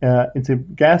it's a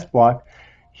gas block.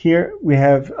 Here we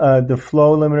have the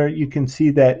flow limiter. You can see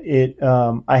that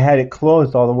I had it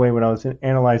closed all the way when I was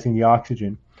analyzing the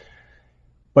oxygen.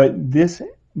 But this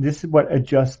is what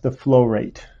adjusts the flow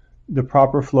rate, the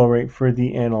proper flow rate for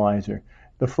the analyzer.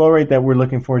 The flow rate that we're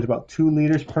looking for is about 2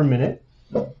 liters per minute.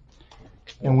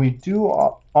 And we do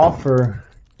offer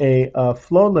a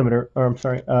flow limiter, or I'm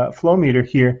sorry, flow meter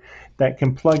here that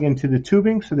can plug into the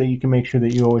tubing so that you can make sure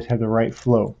that you always have the right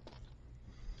flow.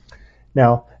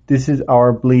 Now, this is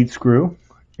our bleed screw,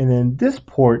 and then this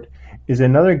port is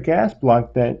another gas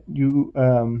block that you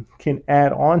can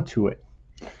add on to it.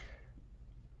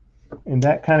 And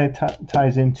that kind of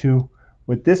ties into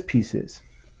what this piece is.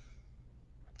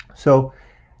 So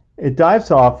at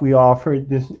Divesoft, we offer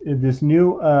this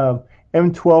new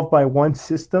M12x1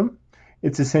 system.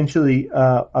 It's essentially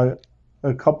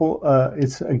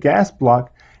it's a gas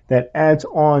block that adds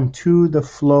on to the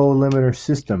flow limiter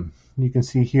system. You can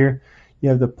see here you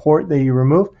have the port that you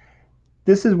remove.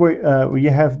 This is where you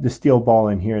have the steel ball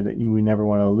in here that we never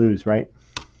want to lose, right?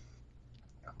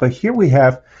 But here we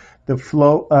have the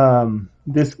flow,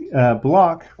 this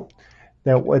block,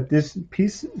 this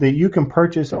piece that you can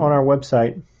purchase on our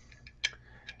website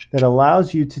that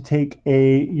allows you to take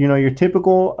your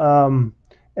typical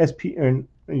SP or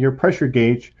your pressure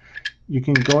gauge. You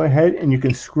can go ahead and you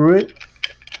can screw it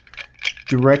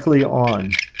directly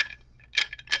on.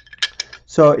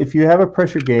 So if you have a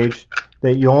pressure gauge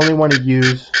that you only want to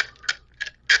use,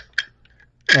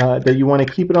 that you want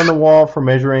to keep it on the wall for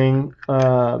measuring,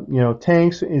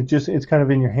 tanks, it's kind of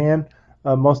in your hand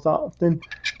most often.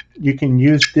 You can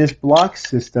use this block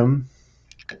system,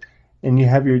 and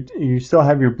you still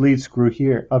have your bleed screw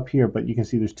here up here, but you can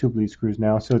see there's 2 bleed screws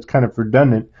now, so it's kind of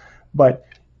redundant. But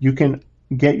you can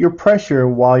get your pressure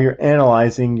while you're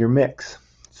analyzing your mix.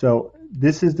 So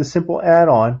this is the simple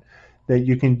add-on that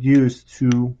you can use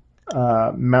to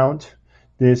mount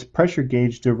this pressure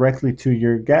gauge directly to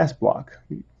your gas block.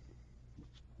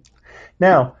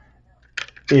 Now,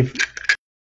 if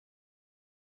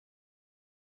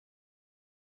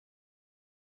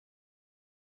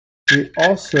we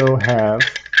also have,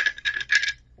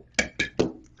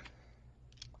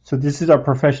 so this is our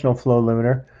professional flow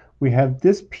limiter. We have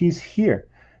this piece here.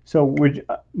 So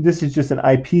this is just an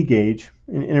IP gauge,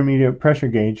 an intermediate pressure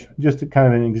gauge, just kind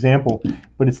of an example,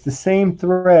 but it's the same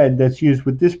thread that's used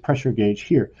with this pressure gauge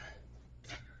here.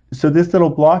 So this little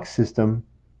block system,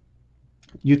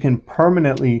 you can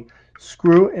permanently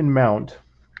screw and mount.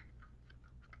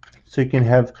 So you can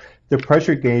have the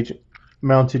pressure gauge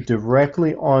mounted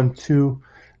directly onto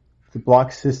the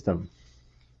block system.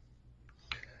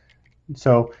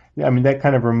 So, I mean, that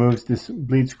kind of removes this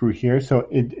bleed screw here. So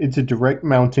it's a direct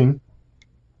mounting.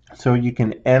 So you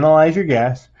can analyze your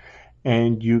gas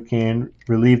and you can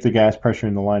relieve the gas pressure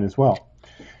in the line as well.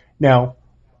 Now,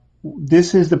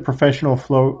 this is the professional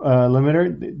flow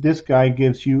limiter. This guy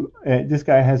gives you, this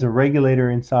guy has a regulator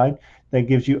inside that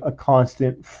gives you a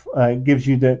constant, gives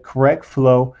you the correct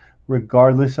flow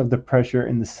regardless of the pressure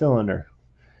in the cylinder.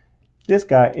 This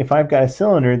guy, if I've got a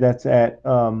cylinder that's at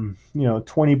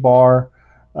 20 bar,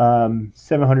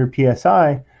 700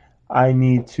 psi, I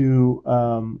need to,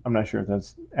 I'm not sure if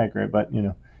that's accurate, but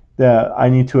I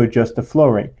need to adjust the flow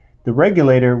rate. The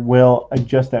regulator will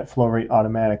adjust that flow rate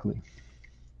automatically.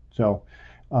 So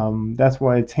that's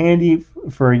why it's handy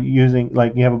for using,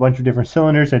 like, you have a bunch of different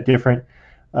cylinders at different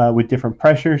with different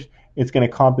pressures. It's going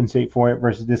to compensate for it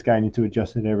versus this guy needs to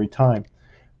adjust it every time.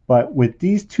 But with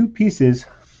these two pieces,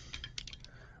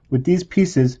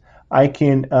 I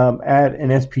can add an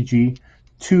SPG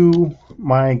to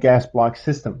my gas block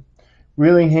system.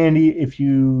 Really handy if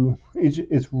you,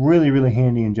 it's really, really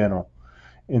handy in general.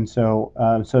 And so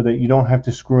so that you don't have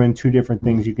to screw in two different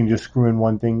things, you can just screw in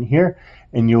one thing here,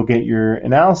 and you'll get your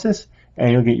analysis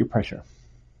and you'll get your pressure.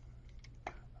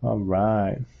 All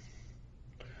right.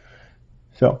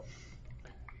 So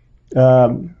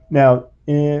now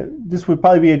this would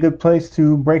probably be a good place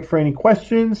to break for any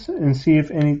questions and see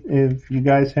if you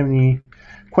guys have any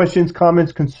questions,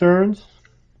 comments, concerns.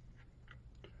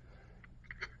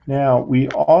 Now we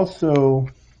also,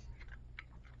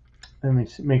 let me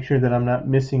make sure that I'm not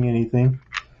missing anything.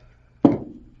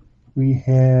 We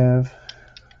have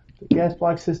the gas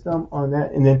block system on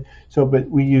that, and then but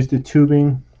we use the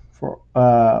tubing for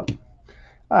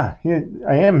here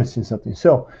I am missing something.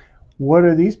 So what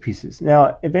are these pieces?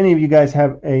 Now, if any of you guys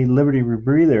have a Liberty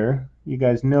rebreather, you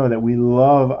guys know that we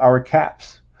love our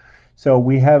caps. So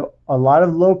we have a lot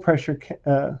of low pressure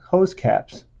hose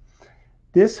caps.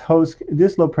 This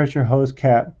low pressure hose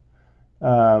cap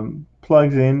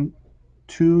plugs in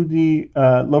to the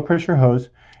low pressure hose,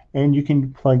 and you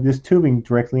can plug this tubing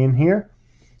directly in here,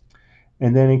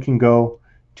 and then it can go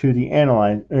to the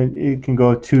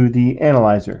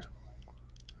analyzer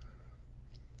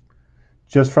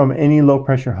just from any low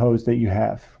pressure hose that you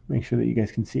have. Make sure that you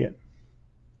guys can see it.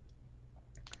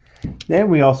 Then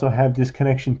we also have this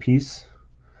connection piece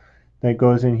that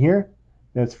goes in here.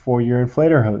 That's for your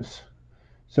inflator hose.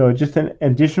 So just an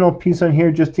additional piece on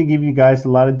here just to give you guys a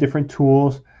lot of different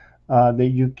tools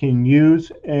that you can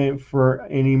use for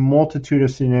any multitude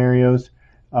of scenarios,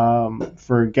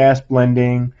 for gas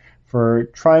blending, for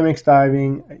trimix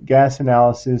diving, gas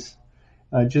analysis,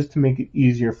 just to make it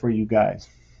easier for you guys.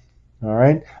 All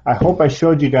right. I hope I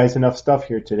showed you guys enough stuff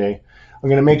here today. I'm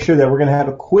going to make sure that we're going to have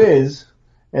a quiz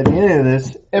at the end of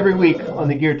this every week on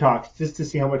the Gear Talks, just to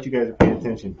see how much you guys are paying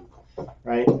attention.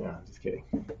 Right? No, just kidding.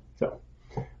 So,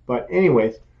 but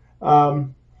anyways,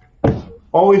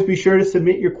 always be sure to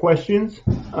submit your questions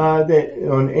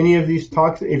on any of these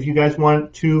talks. If you guys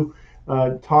want to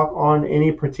talk on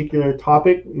any particular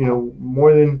topic,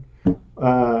 more than